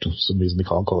 which for some reason they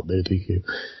can't call it no DQ.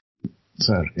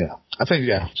 So I think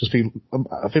I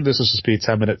think this will just be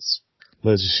 10 minutes,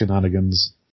 loads of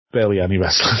shenanigans, barely any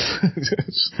wrestling,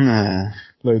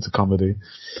 loads of comedy.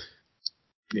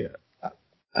 Yeah,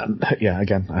 and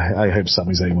again, I hope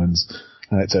Sami Zayn wins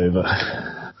and it's over,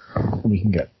 and we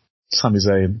can get Sami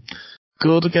Zayn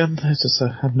good again. It's just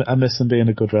I miss him being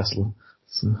a good wrestler.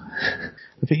 So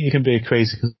I think you can be a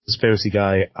crazy conspiracy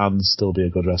guy and still be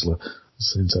a good wrestler at the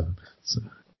same time. So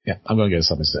I'm going to go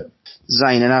Sami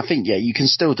Zayn, and I think you can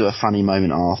still do a funny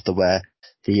moment after where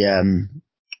the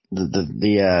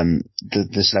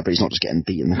celebrity's not just getting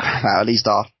beaten out. At least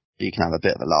after you can have a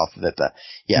bit of a laugh with it. But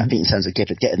I think in terms of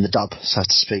getting the dub, so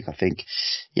to speak, I think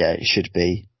it should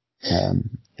be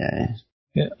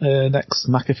next,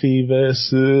 McAfee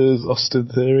versus Austin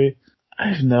Theory. I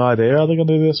have no idea how they're going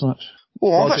to do this match.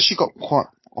 Well, I've actually got quite.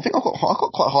 I think I've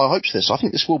got quite high hopes for this. I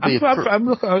think this will be. I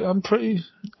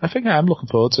think I am looking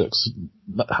forward to it.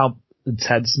 How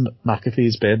intense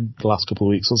McAfee's been the last couple of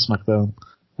weeks on SmackDown,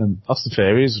 and Austin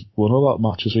Theory's won a lot of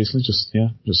matches recently. Just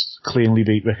cleanly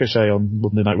beat Ricochet on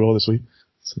Monday Night Raw this week.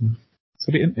 So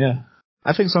yeah.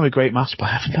 I think it's going to be a great match, but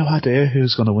I have no idea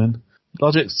who's going to win.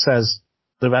 Logic says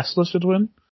the wrestler should win,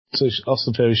 so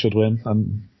Austin Theory should win,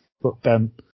 but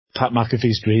then Pat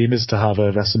McAfee's dream is to have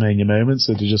a WrestleMania moment,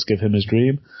 so to just give him his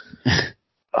dream.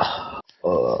 I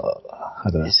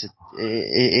don't know.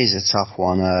 It is a tough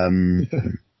one.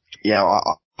 Yeah,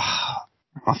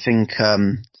 I think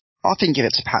give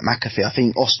it to Pat McAfee. I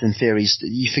think Austin Theory's,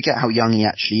 you forget how young he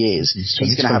actually is.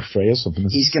 He's going to have 3 or something.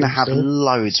 He's going to have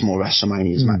loads more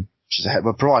WrestleManias matches ahead.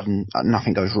 Well, providing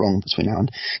nothing goes wrong between now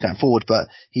and going forward, but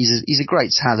he's a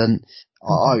great talent.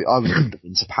 I would give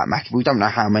it to Pat McAfee. We don't know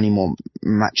how many more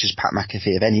matches Pat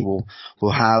McAfee, if any, will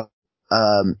have.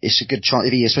 It's a good chance,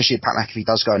 especially if Pat McAfee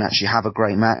does go and actually have a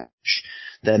great match,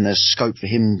 then there's scope for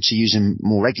him to use him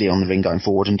more regularly on the ring going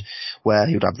forward, and where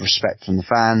he would have respect from the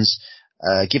fans.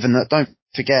 Given that, don't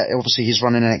forget, obviously his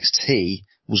run in NXT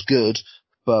was good,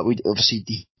 but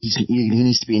he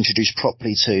needs to be introduced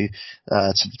properly to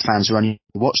fans who only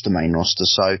watch the main roster.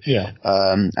 So,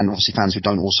 and obviously fans who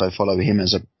don't also follow him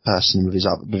as a person with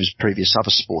his previous other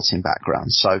sporting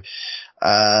background. So,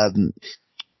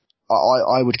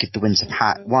 I would give the win to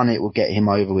Pat. One, it will get him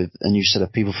over with a new set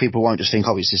of people. People won't just think,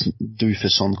 oh, it's this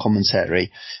doofus on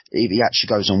commentary. If he actually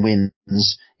goes and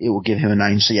wins, it will give him a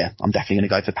name. So yeah, I'm definitely going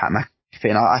to go for Pat McAfee.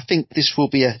 And I think this will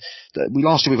be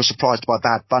last year we were surprised by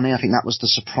Bad Bunny. I think that was the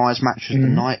surprise match of the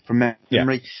night from memory. Yeah.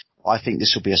 I think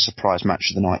this will be a surprise match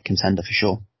of the night contender for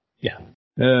sure. Yeah.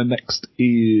 Next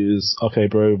is OK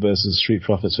Bro versus Street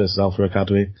Profits versus Alpha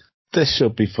Academy. This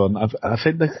should be fun. I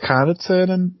think they're kind of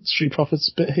turning Street Profits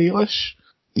a bit heelish.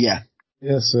 Yeah.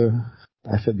 Yeah, so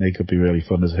I think they could be really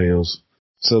fun as heels.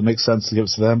 So it makes sense to give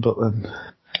it to them, but then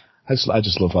I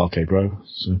just love RK Bro.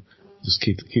 So just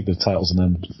keep the titles on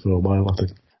them for a while, I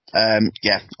think.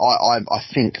 Yeah, I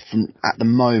think from at the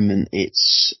moment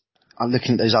I'm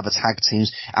looking at those other tag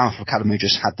teams. Alpha Academy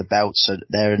just had the belt, so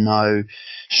there are no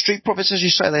Street Profits, as you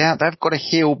say. They've got a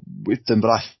heel with them, but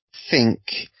I think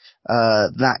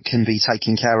that can be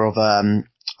taken care of.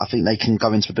 I think they can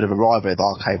go into a bit of a rivalry with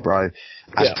RK Bro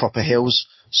as proper heels.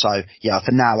 So yeah,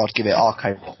 for now I'd give it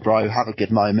RK Bro, have a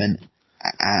good moment,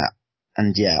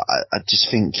 and yeah, I just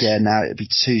think now it'd be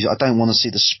too. I don't want to see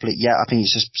the split yet. I think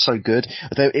it's just so good.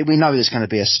 We know there's going to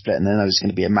be a split, and I know there's going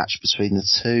to be a match between the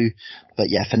two. But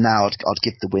yeah, for now I'd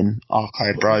give the win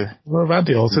RK Bro. Well,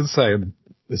 Randy Orton's saying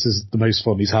this is the most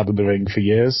fun he's had in the ring for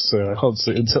years, so I can't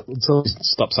see until he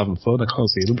stops having fun. I can't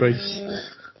see the break.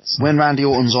 So. When Randy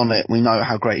Orton's on it, we know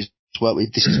how great he's worked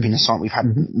with. This has been a sign we've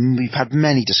had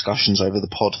many discussions over the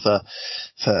pod for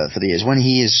the years. When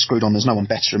he is screwed on, there's no one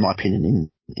better, in my opinion,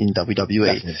 in WWE.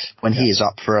 Definitely. When he is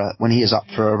up for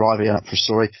a rivalry and up for a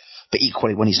story. But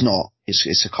equally, when he's not,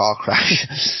 it's a car crash.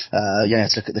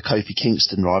 Let's look at the Kofi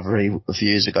Kingston rivalry a few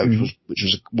years ago, which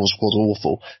was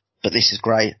awful. But this is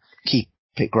great. Keep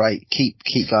it great.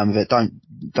 Keep going with it.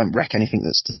 Don't wreck anything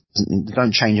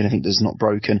don't change anything that's not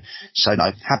broken. So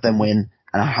no, have them win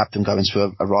and have them go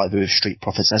into a rivalry with Street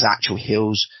Profits as actual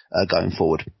heels going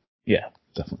forward. Yeah,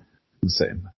 definitely.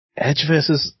 Same. Edge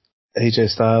versus AJ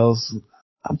Styles.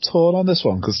 I'm torn on this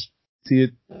one because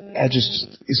Edge is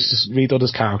just redone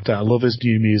his character. I love his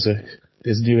new music.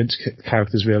 His new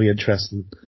character is really interesting.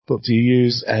 But do you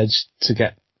use Edge to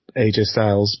get AJ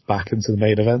Styles back into the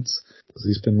main event? Because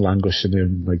he's been languishing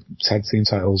in like tag team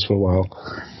titles for a while.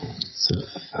 So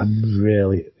I'm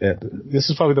really. This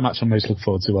is probably the match I'm most looking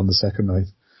forward to on the second night,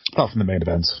 apart from the main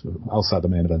event, outside the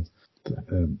main event.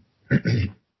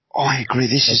 I agree.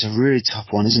 This is a really tough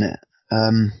one, isn't it?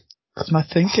 Because my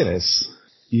thinking is,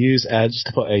 you use Edge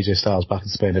to put AJ Styles back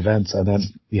into the main event, and then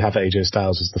you have AJ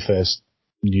Styles as the first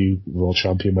new world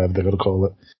champion, whatever they're going to call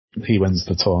it. He wins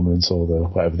the tournament or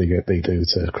whatever they do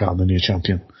to crown the new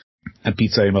champion, and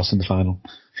beats Amos in the final.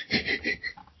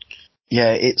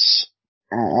 Yeah, it's.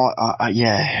 I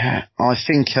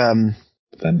think.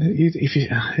 Then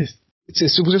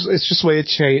it's just weird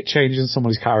changing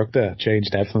somebody's character,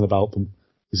 changed everything about them.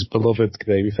 His beloved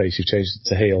babyface, you changed it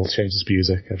to heel, changed his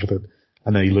music, everything,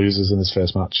 and then he loses in his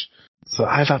first match. So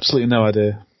I have absolutely no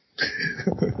idea,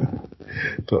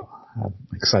 but I'm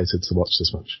excited to watch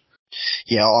this match.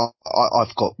 Yeah,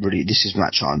 I've got really. This is a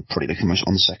match I'm probably looking most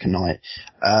on the second night.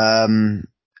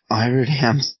 I really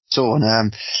am torn.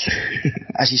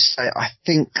 As you say, I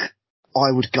think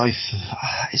I would go for.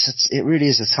 It really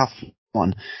is a tough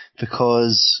one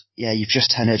because you've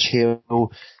just turned Edge heel.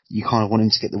 You kind of want him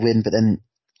to get the win, but then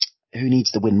who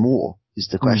needs to win more is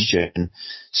the question.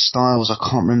 Styles, I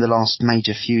can't remember the last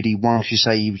major feud he won. If you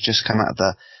say he just come out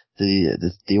of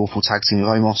the awful tag team with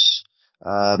Omos.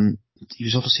 He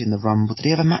was obviously in the Rumble. Did he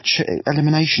have a match at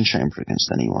Elimination Chamber against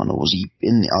anyone, or was he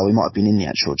in? He might have been in the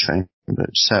actual chamber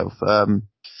itself.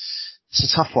 It's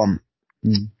a tough one.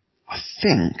 I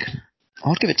think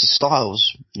I'd give it to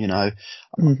Styles, you know.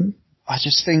 I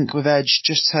just think with Edge,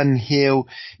 just turning heel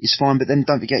is fine, but then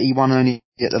don't forget he won only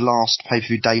at the last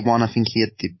pay-per-view day one. I think he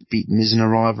had beat Miz in a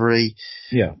rivalry.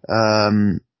 Yeah.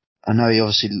 I know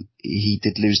he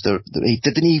did lose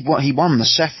he won the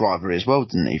Seth rivalry as well,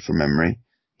 didn't he, from memory?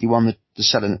 He won the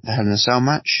Hell in a Cell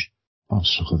match. I'm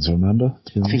struggling to remember.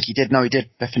 I think he did. No, he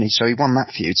did, definitely. So he won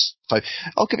that feud. So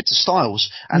I'll give it to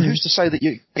Styles. And who's to say that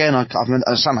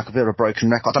I sound like a bit of a broken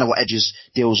record. I don't know what Edge's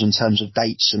deals in terms of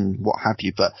dates and what have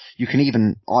you, but you can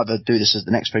even either do this as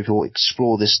the next pay-per-view or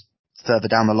explore this further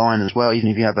down the line as well, even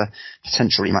if you have a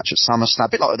potential rematch at SummerSlam. A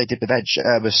bit like what they did with Edge,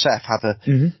 with Seth, have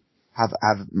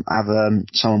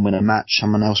someone win a match,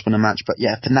 someone else win a match. But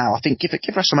yeah, for now, I think give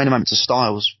WrestleMania moment to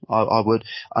Styles. I would.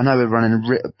 I know we're running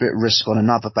a bit of risk on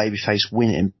another babyface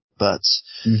winning, but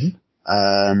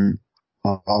I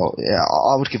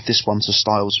would give this one to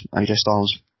Styles, AJ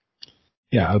Styles.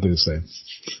 Yeah, I'll do the same.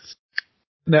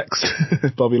 Next,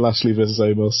 Bobby Lashley versus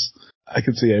Amos. I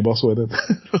can see Amos winning.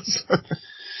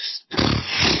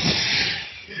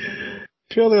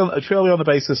 purely on the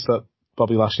basis that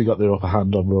Bobby Lashley got the upper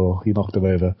hand on Raw. He knocked him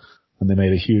over, and they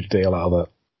made a huge deal out of that.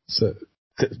 So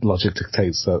logic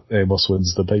dictates that Amos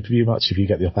wins the pay-per-view match if you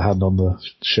get the upper hand on the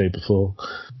show before.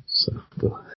 So,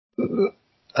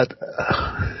 I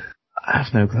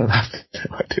have no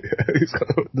idea who's going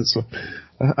to win this one.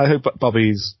 I hope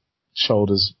Bobby's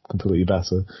shoulder's completely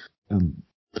better.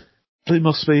 But it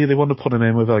must be, they want to put him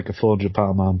in with like a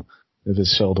 400-pound man if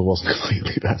his shoulder wasn't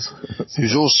completely better.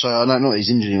 Who's also, I don't know that he's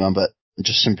injured anyone, but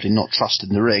just simply not trusted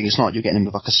in the ring. It's not like you're getting him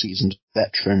with like a seasoned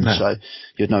veteran, so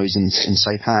you'd know he's in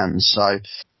safe hands. So,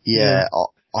 yeah.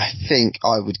 I think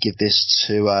I would give this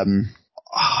to, I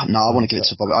want to give it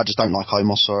to Bobby. I just don't like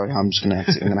Omos, sorry. I'm just gonna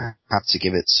have to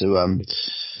give it to,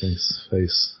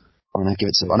 Face. I'm gonna give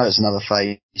it to, I know it's another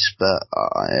face, but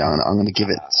I'm gonna give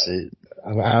it to,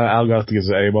 I'll have to give it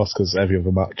to Amos because every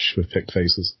other match we've picked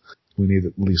faces. We need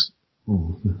at least.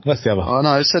 Let's the other. Oh no,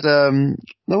 I said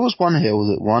there was one heel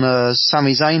that won.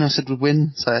 Sami Zayn I said would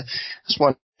win, so that's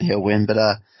one heel win. But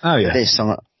this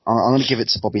I'm going to give it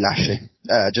to Bobby Lashley,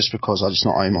 just because I just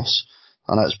not Omos.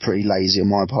 I know it's pretty lazy on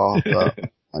my part, but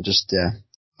I just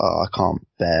I can't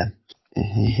bear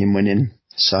him winning.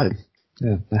 So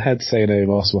yeah, my head saying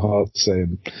Omos, my heart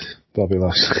saying Bobby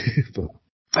Lashley. But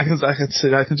I can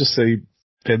just see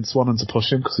Vince wanting to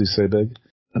push him because he's so big.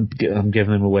 And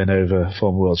giving him a win over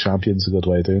former world champions a good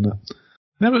way of doing it.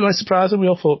 Never quite surprising. We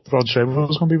all thought Braun Strowman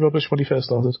was going to be rubbish when he first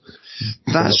started.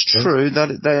 That's true.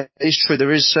 That is true.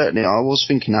 There is certainly. I was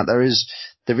thinking that there is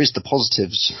the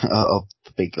positives of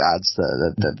the big lads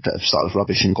that have started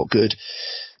rubbish and got good,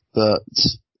 but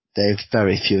they're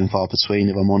very few and far between.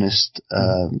 If I'm honest,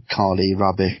 Carly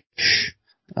rubbish.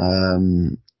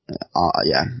 I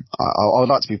would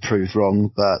like to be proved wrong,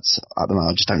 but I don't know,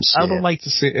 I just don't see it. I would like to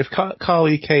see if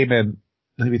Carly came in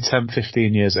maybe 10,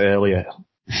 15 years earlier,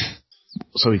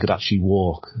 so he could actually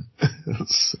walk.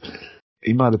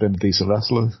 He might have been a decent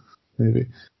wrestler, maybe.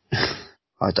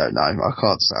 I don't know. I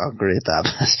can't say I agree with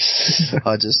that.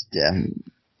 I just,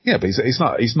 Yeah, but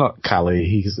he's not Cali.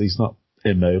 He's not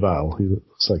immobile. He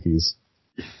looks like he's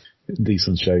in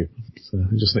decent shape. So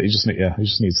he just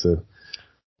needs to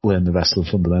learn the wrestling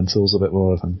fundamentals a bit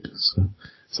more, I think.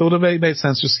 So would it made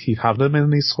sense just to keep having him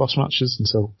in these squash matches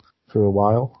for a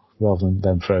while, rather than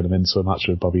then throwing him into a match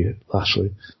with Bobby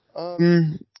Lashley?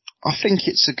 I think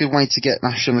it's a good way to get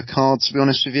Lashley on the card, to be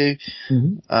honest with you.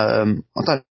 I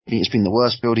don't think it's been the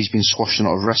worst build. He's been squashing a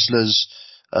lot of wrestlers,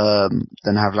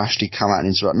 then have Lashley come out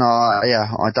and interrupt.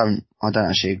 I don't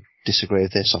actually disagree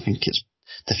with this. I think it's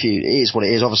the feud. It is what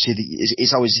it is. Obviously,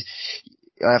 it's always,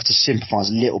 I have to sympathise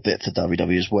a little bit for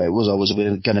WWE as well. It was always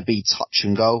going to be touch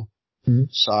and go.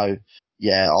 So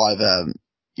I've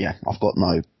got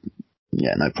no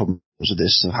problems with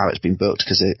this of how it's been booked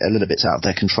because a little bit's out of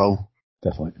their control.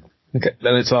 Definitely. Okay,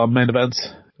 then it's our main event.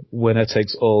 Winner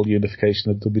takes all unification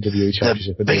of WWE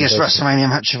Championship. The biggest WrestleMania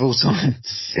match of all time.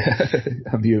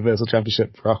 And the Universal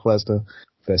Championship, Brock Lesnar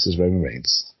versus Roman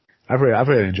Reigns. I've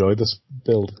really enjoyed this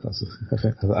build.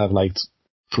 I've liked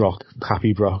Brock,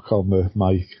 happy Brock on the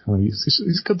mic. I mean,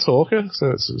 he's a good talker,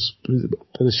 so it's a bit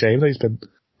of a shame that he's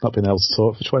not been able to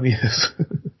talk for 20 years.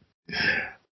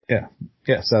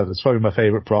 Yeah, so it's probably my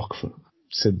favourite Brock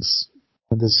since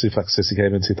when did Suplex City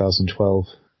came in 2012.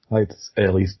 I liked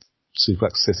early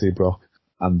Suplex City Brock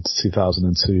and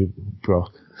 2002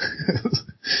 Brock.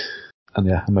 And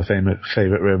my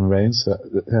favourite Roman Reigns.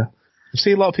 Yeah. I've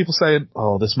seen a lot of people saying,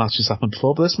 oh, this match has happened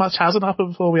before, but this match hasn't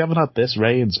happened before. We haven't had this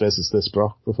Reigns versus this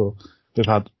Brock before. We've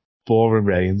had boring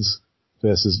Reigns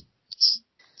versus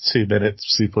 2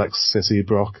 minutes suplex City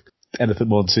Brock. Anything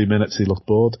more than 2 minutes, he looked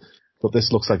bored. But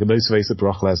this looks like a motivated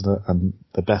Brock Lesnar and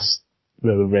the best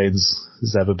Roman Reigns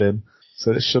has ever been.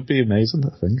 So it should be amazing,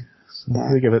 I think. So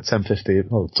they give it 10-15,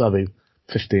 well, sorry,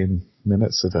 15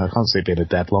 minutes. I can't see it being a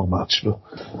dead long match. But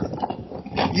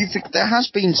There has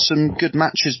been some good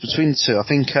matches between the two. I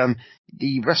think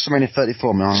the WrestleMania 34,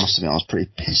 I mean, I must admit, I was pretty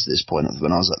pissed at this point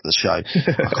when I was at the show.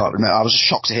 I can't remember. I was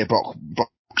shocked to hear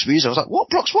Brock's music. I was like, what?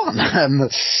 Brock's won?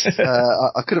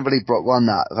 I couldn't believe Brock won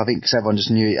that. I think because everyone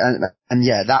just knew. And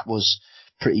yeah, that was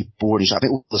pretty boring. I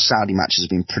think all the Saudi matches have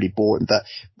been pretty boring. But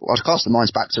I'd cast the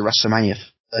minds back to WrestleMania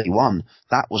 31.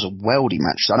 That was a weldy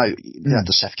match. I know you had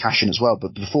the Seth cash in as well,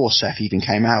 but before Seth even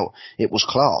came out, it was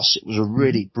class. It was a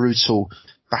really brutal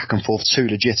back and forth, two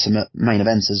legitimate main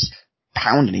eventers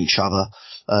pounding each other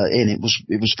in. It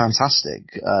was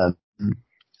fantastic.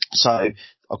 So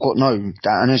I've got no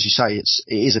doubt, and as you say, it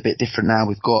is a bit different now.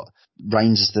 We've got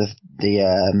Reigns as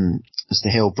the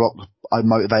heel, Brock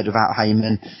motivated without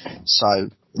Heyman. So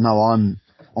no,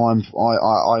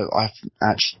 I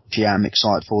actually am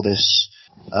excited for this.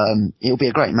 It'll be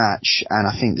a great match, and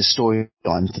I think the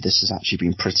storyline for this has actually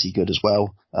been pretty good as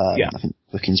well. I think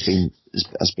booking's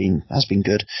has been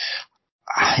good.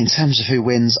 In terms of who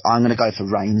wins, I'm going to go for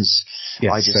Reigns.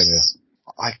 Yes,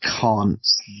 I can't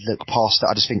look past it.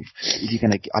 I just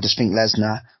think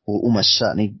Lesnar will almost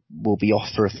certainly will be off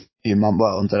for a few months.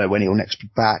 Well, I don't know when he'll next be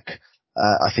back.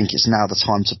 I think it's now the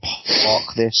time to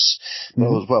park this.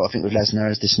 Well, I think with Lesnar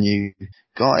as this new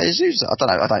guy, I don't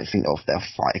know. I don't think they'll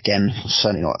fight again.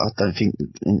 Certainly not. I don't think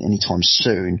any time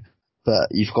soon. But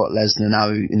you've got Lesnar now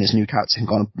in this new character and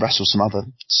going to wrestle some other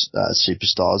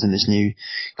superstars in this new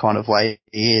kind of way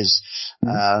he is.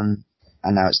 And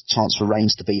now it's a chance for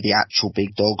Reigns to be the actual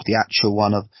big dog, the actual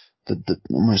one of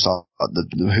almost like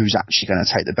who's actually going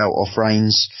to take the belt off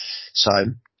Reigns.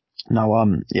 So no, I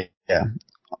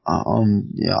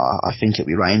think it'll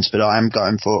be Reigns, but I am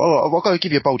going for. I'll go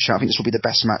give you a bold shout. I think this will be the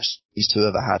best match these two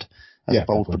ever had. As a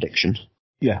bold prediction.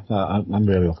 Yeah, I'm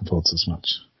really looking forward to this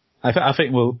match. I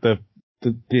think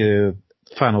the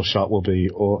final shot will be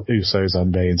Usos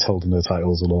and Reigns holding their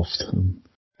titles aloft.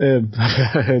 I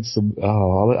heard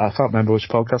I can't remember which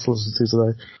podcast I listened to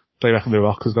today. They reckon The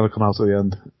Rock is going to come out at the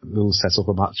end. They'll set up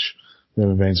a match.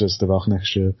 Reigns versus The Rock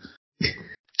next year.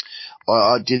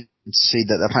 I did see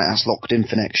that apparently that's locked in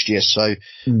for next year, so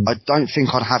I don't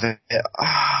think I'd have it.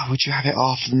 Would you have it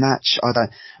after the match?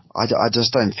 I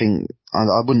just don't think.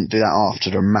 I wouldn't do that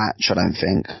after the match. I don't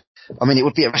think. I mean, it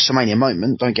would be a WrestleMania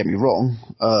moment. Don't get me wrong.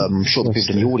 I'm sure the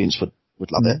people in the audience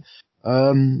would love it.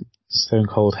 Stone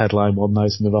Cold headline one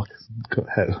night in The Rock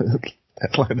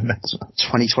headline the next one.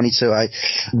 2022, eh?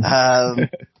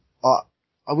 I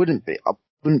wouldn't be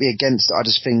against it. I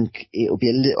just think it'll be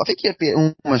I think it'd be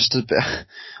almost a bit.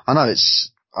 I know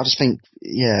it's. I just think,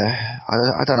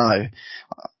 I don't know.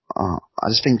 I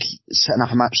just think setting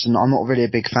up a match, and I'm not really a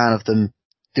big fan of them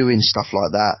doing stuff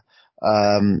like that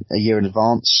a year in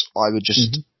advance. I would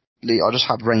just, I just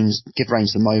have Reigns, give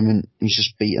Reigns the moment. He's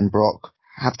just beaten Brock.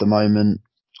 Have the moment.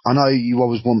 I know you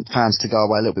always want fans to go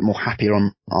away a little bit more happier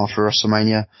after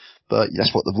WrestleMania, but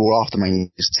that's what the Raw after Mania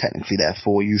is technically there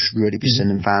for. You should really be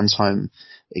sending fans home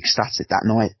ecstatic that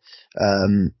night.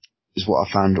 Is what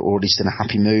I found, or at least in a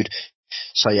happy mood.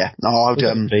 So yeah, no, I would.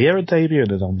 They're debuting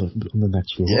it on the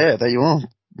next Raw. Yeah, there you are.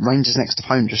 Reigns is next to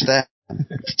home, just there.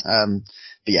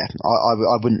 But yeah,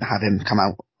 I wouldn't have him come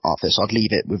out after this. I'd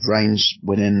leave it with Reigns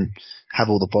winning, have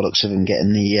all the bollocks of him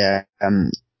getting the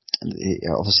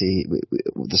obviously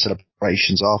the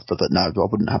celebrations after. But no, I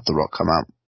wouldn't have The Rock come out.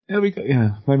 Yeah,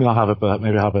 maybe I'll have it, but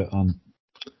maybe I'll have it on.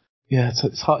 Yeah,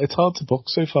 it's hard to book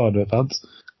so far in advance.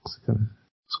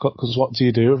 Because what do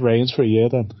you do with Reigns for a year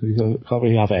then? You can't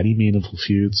really have any meaningful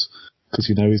feuds because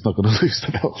you know he's not going to lose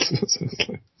the belt.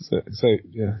 so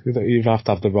yeah, you have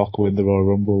to have The Rock win the Royal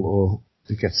Rumble, or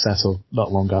it gets settled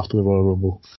not long after the Royal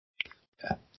Rumble.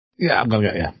 Yeah, I'm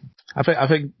gonna get I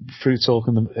think through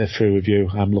talking through with you,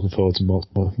 I'm looking forward to more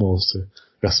to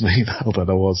WrestleMania now than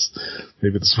I was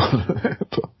maybe this morning.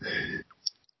 But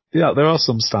yeah, there are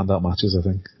some standout matches. I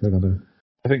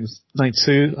think it's night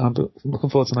 2. I'm looking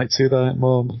forward to night 2 there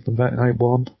more than night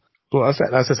 1. But as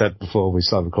I said before we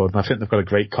started recording, I think they've got a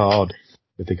great card.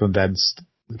 If they condensed,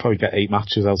 they'll probably get 8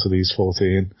 matches out of these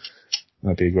 14.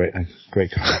 That'd be a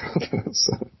great card.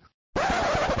 So.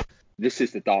 This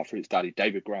is the Dark Fruits Daddy,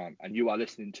 David Grant, and you are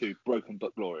listening to Broken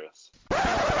But Glorious.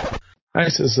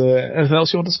 Alright, so is there anything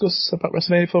else you want to discuss about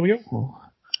WrestleMania before we go?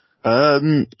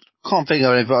 Can't think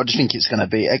of it, but I just think it's going to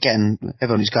be, again,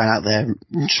 everyone who's going out there,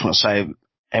 I just want to say,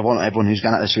 everyone who's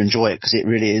going out there to enjoy it, because it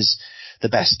really is the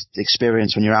best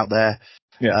experience when you're out there.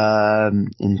 Yeah.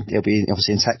 It'll be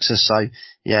obviously in Texas, so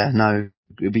yeah, no,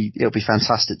 it'll be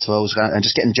fantastic to always go and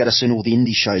just getting jealous in all the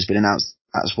indie shows being announced.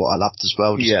 That's what I loved as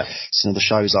well. Just seeing all the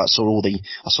shows. I saw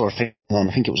a thing on,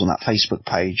 I think it was on that Facebook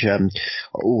page,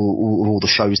 all the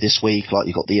shows this week, like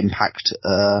you got the Impact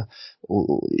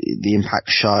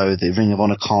show, the Ring of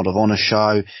Honor Card of Honor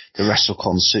show, the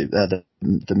WrestleCon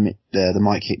the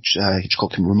Mike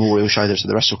Hitchcock Memorial show, there's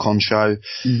the WrestleCon show,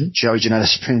 Joey Janela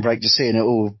Spring Break, just seeing it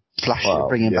all flash,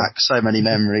 bringing back so many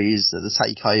memories, the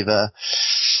takeover.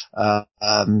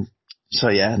 So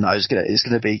yeah, no, it's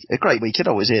gonna be a great week. It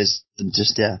always is. And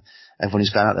just everyone who's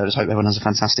going out there, just hope everyone has a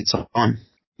fantastic time.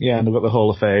 Yeah, and we've got the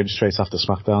Hall of Fame straight after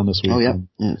SmackDown this week. Oh yeah,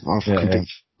 I forgot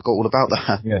all about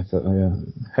that. Yeah,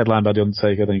 headlined by The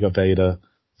Undertaker. Then you got Vader,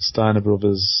 Steiner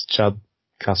Brothers, Chad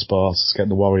Kaspar getting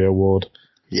the Warrior Award.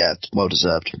 Yeah, well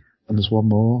deserved. And there's one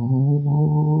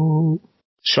more.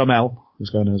 Sharmell is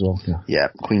going in as well. Yeah,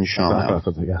 Queen Sharmell.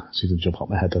 She's gonna jump off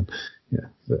my head then. Yeah,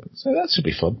 so that should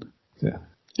be fun. Yeah.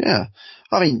 Yeah.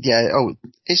 I mean,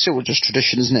 it's all just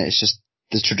tradition, isn't it? It's just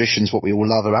the tradition's what we all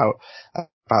love about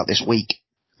this week.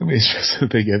 I mean, it's just a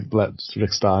big let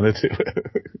Rick Steiner do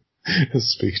a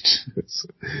speech.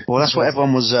 Well, that's what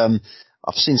everyone was,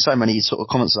 I've seen so many sort of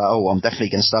comments like, I'm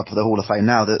definitely going to start for the Hall of Fame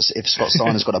now that if Scott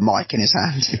Steiner's got a mic in his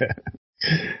hand. Yeah.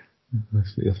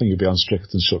 I think you'd be on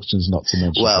strict instructions not to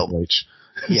mention Triple H.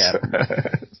 Yeah.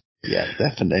 Yeah,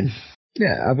 definitely.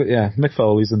 Yeah, Mick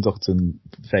Foley's inducting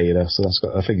Vader, so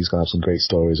I think he's going to have some great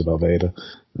stories about Vader.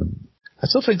 I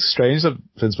still think it's strange that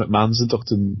Vince McMahon's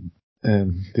inducting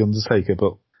The Undertaker,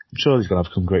 but I'm sure he's going to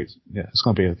have some great. Yeah, it's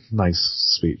going to be a nice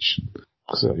speech.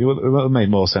 So it would have made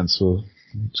more sense for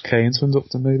Kane to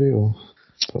induct him, maybe, or.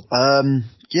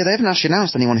 Yeah, they haven't actually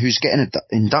announced anyone who's getting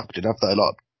inducted, have they?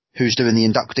 Like, who's doing the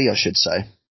inductee, I should say.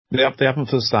 They haven't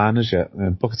for the Steiners yet.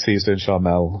 Booker T's doing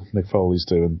Sharmell, Mick Foley's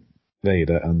doing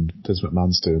Vader, and Vince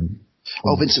McMahon's doing.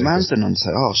 Oh, Vince McMahon's doing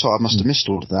Undertaker. Oh, sorry, I must have missed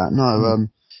all of that. No,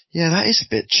 yeah, that is a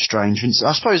bit strange.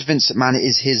 I suppose Vince McMahon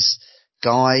is his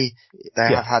guy.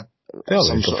 They have had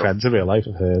some sort of friends in real life,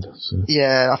 I've heard. So.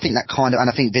 Yeah, I think that kind of, and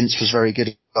I think Vince was very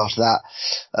good after that.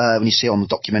 When you see it on the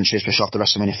documentary, especially after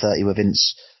WrestleMania 30, where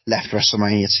Vince left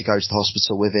WrestleMania to go to the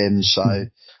hospital with him. So,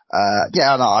 I've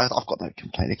got no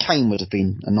complaint. Kane would have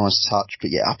been a nice touch,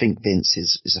 but yeah, I think Vince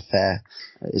is a fair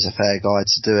guy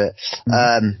to do it.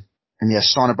 And yeah,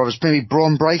 Steiner Brothers, maybe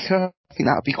Braun Breaker. I think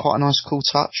that would be quite a nice, cool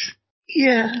touch.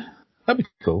 Yeah, that'd be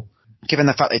cool. Given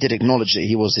the fact they did acknowledge that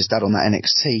he was his dad on that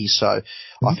NXT, so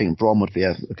I think Braun would be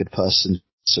a good person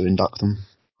to induct them.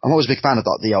 I'm always a big fan of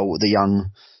like the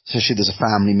young, especially there's a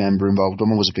family member involved.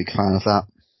 I'm always a big fan of that.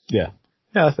 Yeah.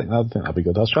 Yeah, I think that'd be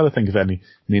good. I was trying to think of any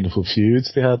meaningful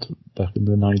feuds they had back in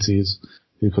the 90s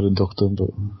who could induct them, but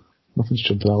nothing's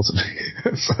jumping out at me.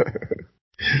 So,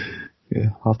 yeah,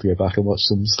 I'll have to go back and watch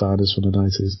some Steiners from the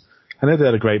 90s. I know they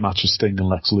had a great match with Sting and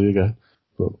Lex Luger,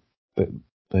 but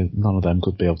none of them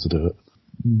could be able to do it.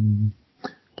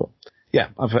 But yeah,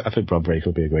 I think Braun Breaker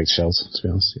would be a great shout, to be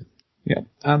honest. Yeah,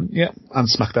 and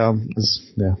SmackDown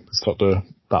it's got the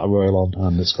Battle Royal on,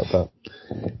 and it's got that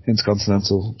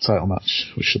Intercontinental title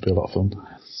match, which should be a lot of fun.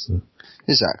 So.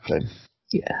 Exactly.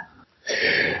 Yeah.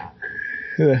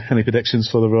 Any predictions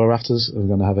for the Raw Rafters? Are we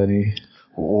going to have any?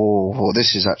 Oh, well,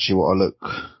 this is actually what I look.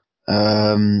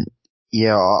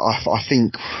 I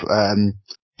think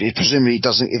presumably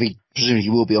he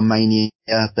will be on Mania,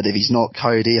 but if he's not,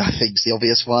 Cody, I think is the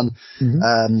obvious one.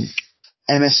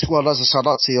 Well, as I said, I'd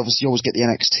like to see, obviously you always get the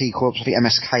NXT corps. I think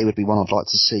MSK would be one I'd like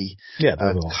to see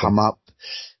come up.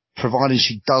 Provided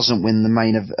she doesn't win the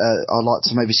main I'd like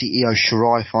to maybe see Io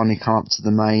Shirai finally come up to the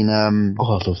main. I'd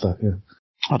love that, yeah.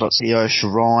 I'd like to see Io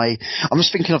Shirai. I'm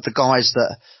just thinking of the guys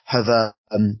that have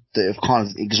kind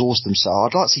of exhausted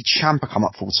themselves. I'd like to see Ciampa come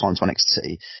up full time to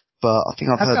NXT. But I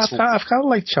think I've kind of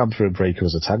like Ciampa and Breaker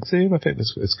as a tag team. I think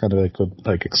it's kind of a good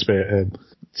like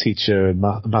teacher and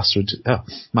master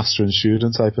and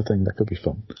student type of thing. That could be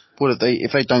fun. Well,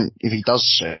 if he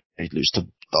does lose to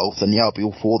Dolph, then yeah, I'll be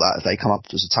all for that if they come up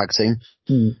as a tag team.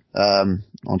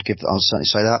 I'll certainly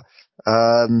say that.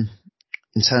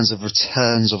 In terms of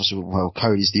returns, obviously, well,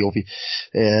 Cody's the obvious.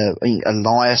 I think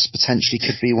Elias potentially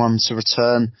could be one to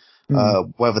return.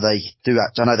 Whether they do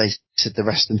that, I know they said the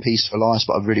rest in peace for Elias,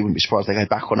 but I really wouldn't be surprised if they go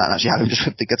back on that and actually have him just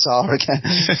with the guitar again.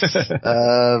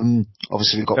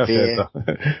 Obviously we've got Veer.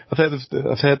 I've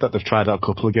heard that they've tried out a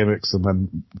couple of gimmicks and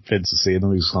then Vince has seen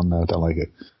them, he's gone, no, I don't like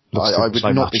it. I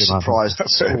would not be surprised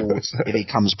at all if he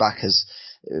comes back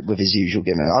with his usual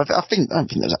gimmick. I don't think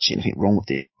there's actually anything wrong with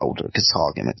the older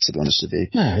guitar gimmick, to be honest with you.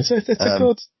 No, it's a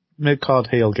good mid-card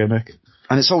heel gimmick.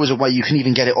 And it's always a way you can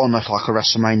even get it on like a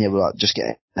WrestleMania, like just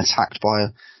getting attacked by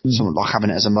someone, like having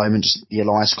it as a moment, just the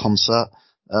Elias concert.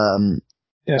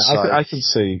 I can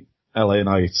see LA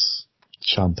Knights,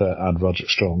 Ciampa and Roderick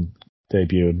Strong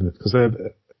debuting, because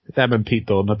them and Pete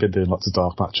Dunne have been doing lots of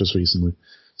dark matches recently,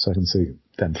 so I can see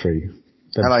them three.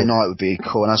 LA Knight would be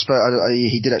cool, and I suppose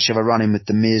he did actually have a run-in with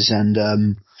The Miz and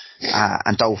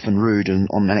Dolphin Rude on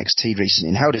NXT recently,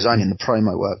 and held his own in the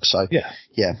promo work. So I'd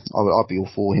be all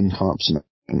for him come up,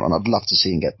 and I'd love to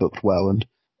see him get booked well. And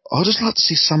I'd just like to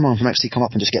see someone from NXT come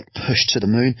up and just get pushed to the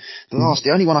moon.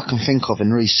 The only one I can think of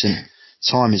in recent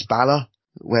time is Balor,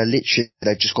 where literally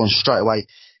they've just gone straight away.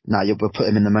 No, we'll put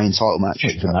him in the main title match.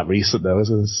 It's been that recent though,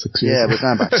 isn't it? 6 years. Yeah, we're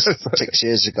going back 6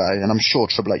 years ago, and I'm sure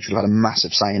Triple H would have had a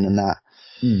massive saying in that.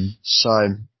 So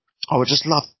I would just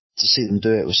love to see them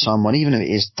do it with someone, even if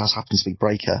it does happen to be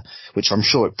Breaker, which I'm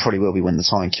sure it probably will be when the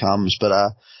time comes.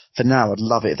 But for now, I'd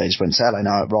love it if they just went to LA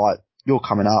Knight, right, you're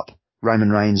coming up,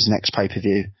 Roman Reigns next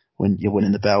pay-per-view when you're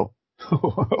winning the belt.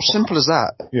 Simple as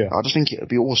that. Yeah. I just think it would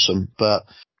be awesome, but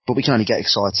we can only get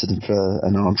excited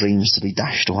and our dreams to be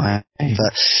dashed away.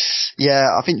 But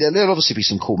yeah, I think there'll obviously be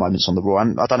some cool moments on the Raw.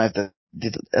 And I don't know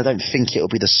I don't think it'll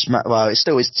be well, it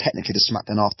still is technically the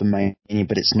SmackDown after Mania,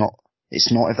 but it's not,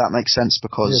 if that makes sense,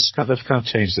 because they've kind of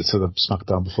changed it to the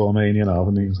SmackDown before Mania now,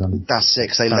 haven't they? That's it,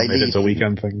 'cause they made it a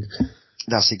weekend thing.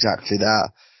 That's exactly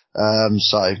that.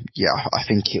 So yeah, I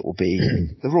think it will be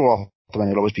the Raw after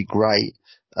Mania will always be great.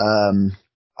 And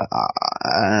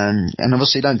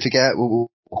obviously don't forget,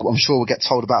 I'm sure we'll get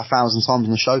told about 1,000 times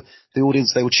on the show, the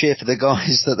audience, they will cheer for the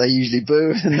guys that they usually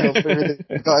boo, and they'll boo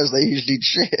the guys they usually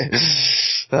cheer.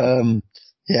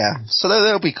 Yeah, so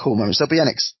there'll be cool moments. There'll be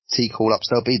NXT call-ups.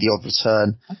 There'll be the odd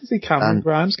return. I can see Cameron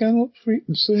Grimes going up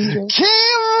soon as well.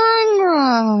 Cameron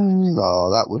Grimes! Oh,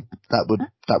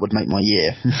 that would make my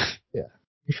year. Yeah.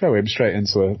 You throw him straight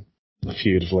into a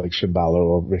feud of like Finn Balor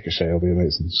or Ricochet will be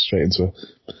amazing. Straight into it.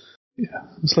 Yeah.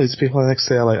 There's loads of people on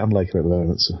NXT I'm liking it at the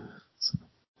moment, so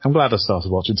I'm glad I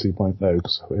started watching 2.0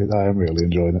 because I am really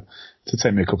enjoying it. It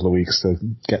took me a couple of weeks to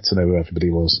get to know who everybody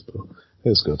was, but it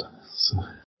was good.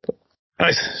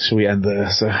 Right, shall we end there?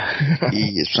 So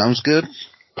yeah, sounds good.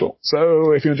 Cool.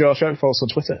 So if you enjoy our show, follow us on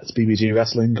Twitter. It's BBG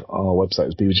Wrestling. Our website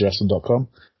is bbgwrestling.com.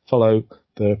 Follow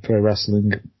the Pro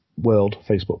Wrestling World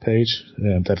Facebook page,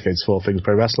 dedicated to all things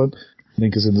pro wrestling.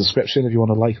 Link is in the description if you want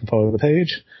to like and follow the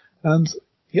page. And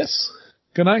yes,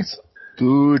 good night.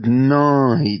 Good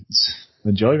night.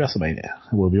 Enjoy WrestleMania.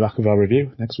 We'll be back with our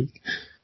review next week.